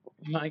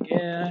 my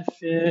guess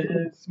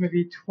is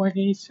maybe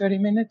 20, 30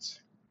 minutes.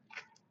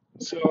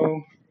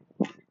 So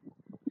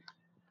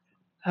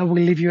I will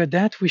leave you at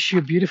that. Wish you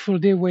a beautiful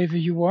day wherever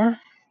you are.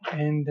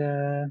 And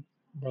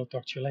we'll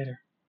talk to you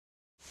later.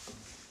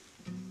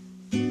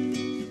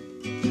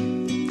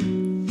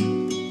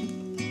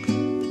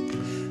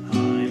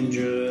 I'm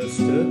just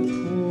a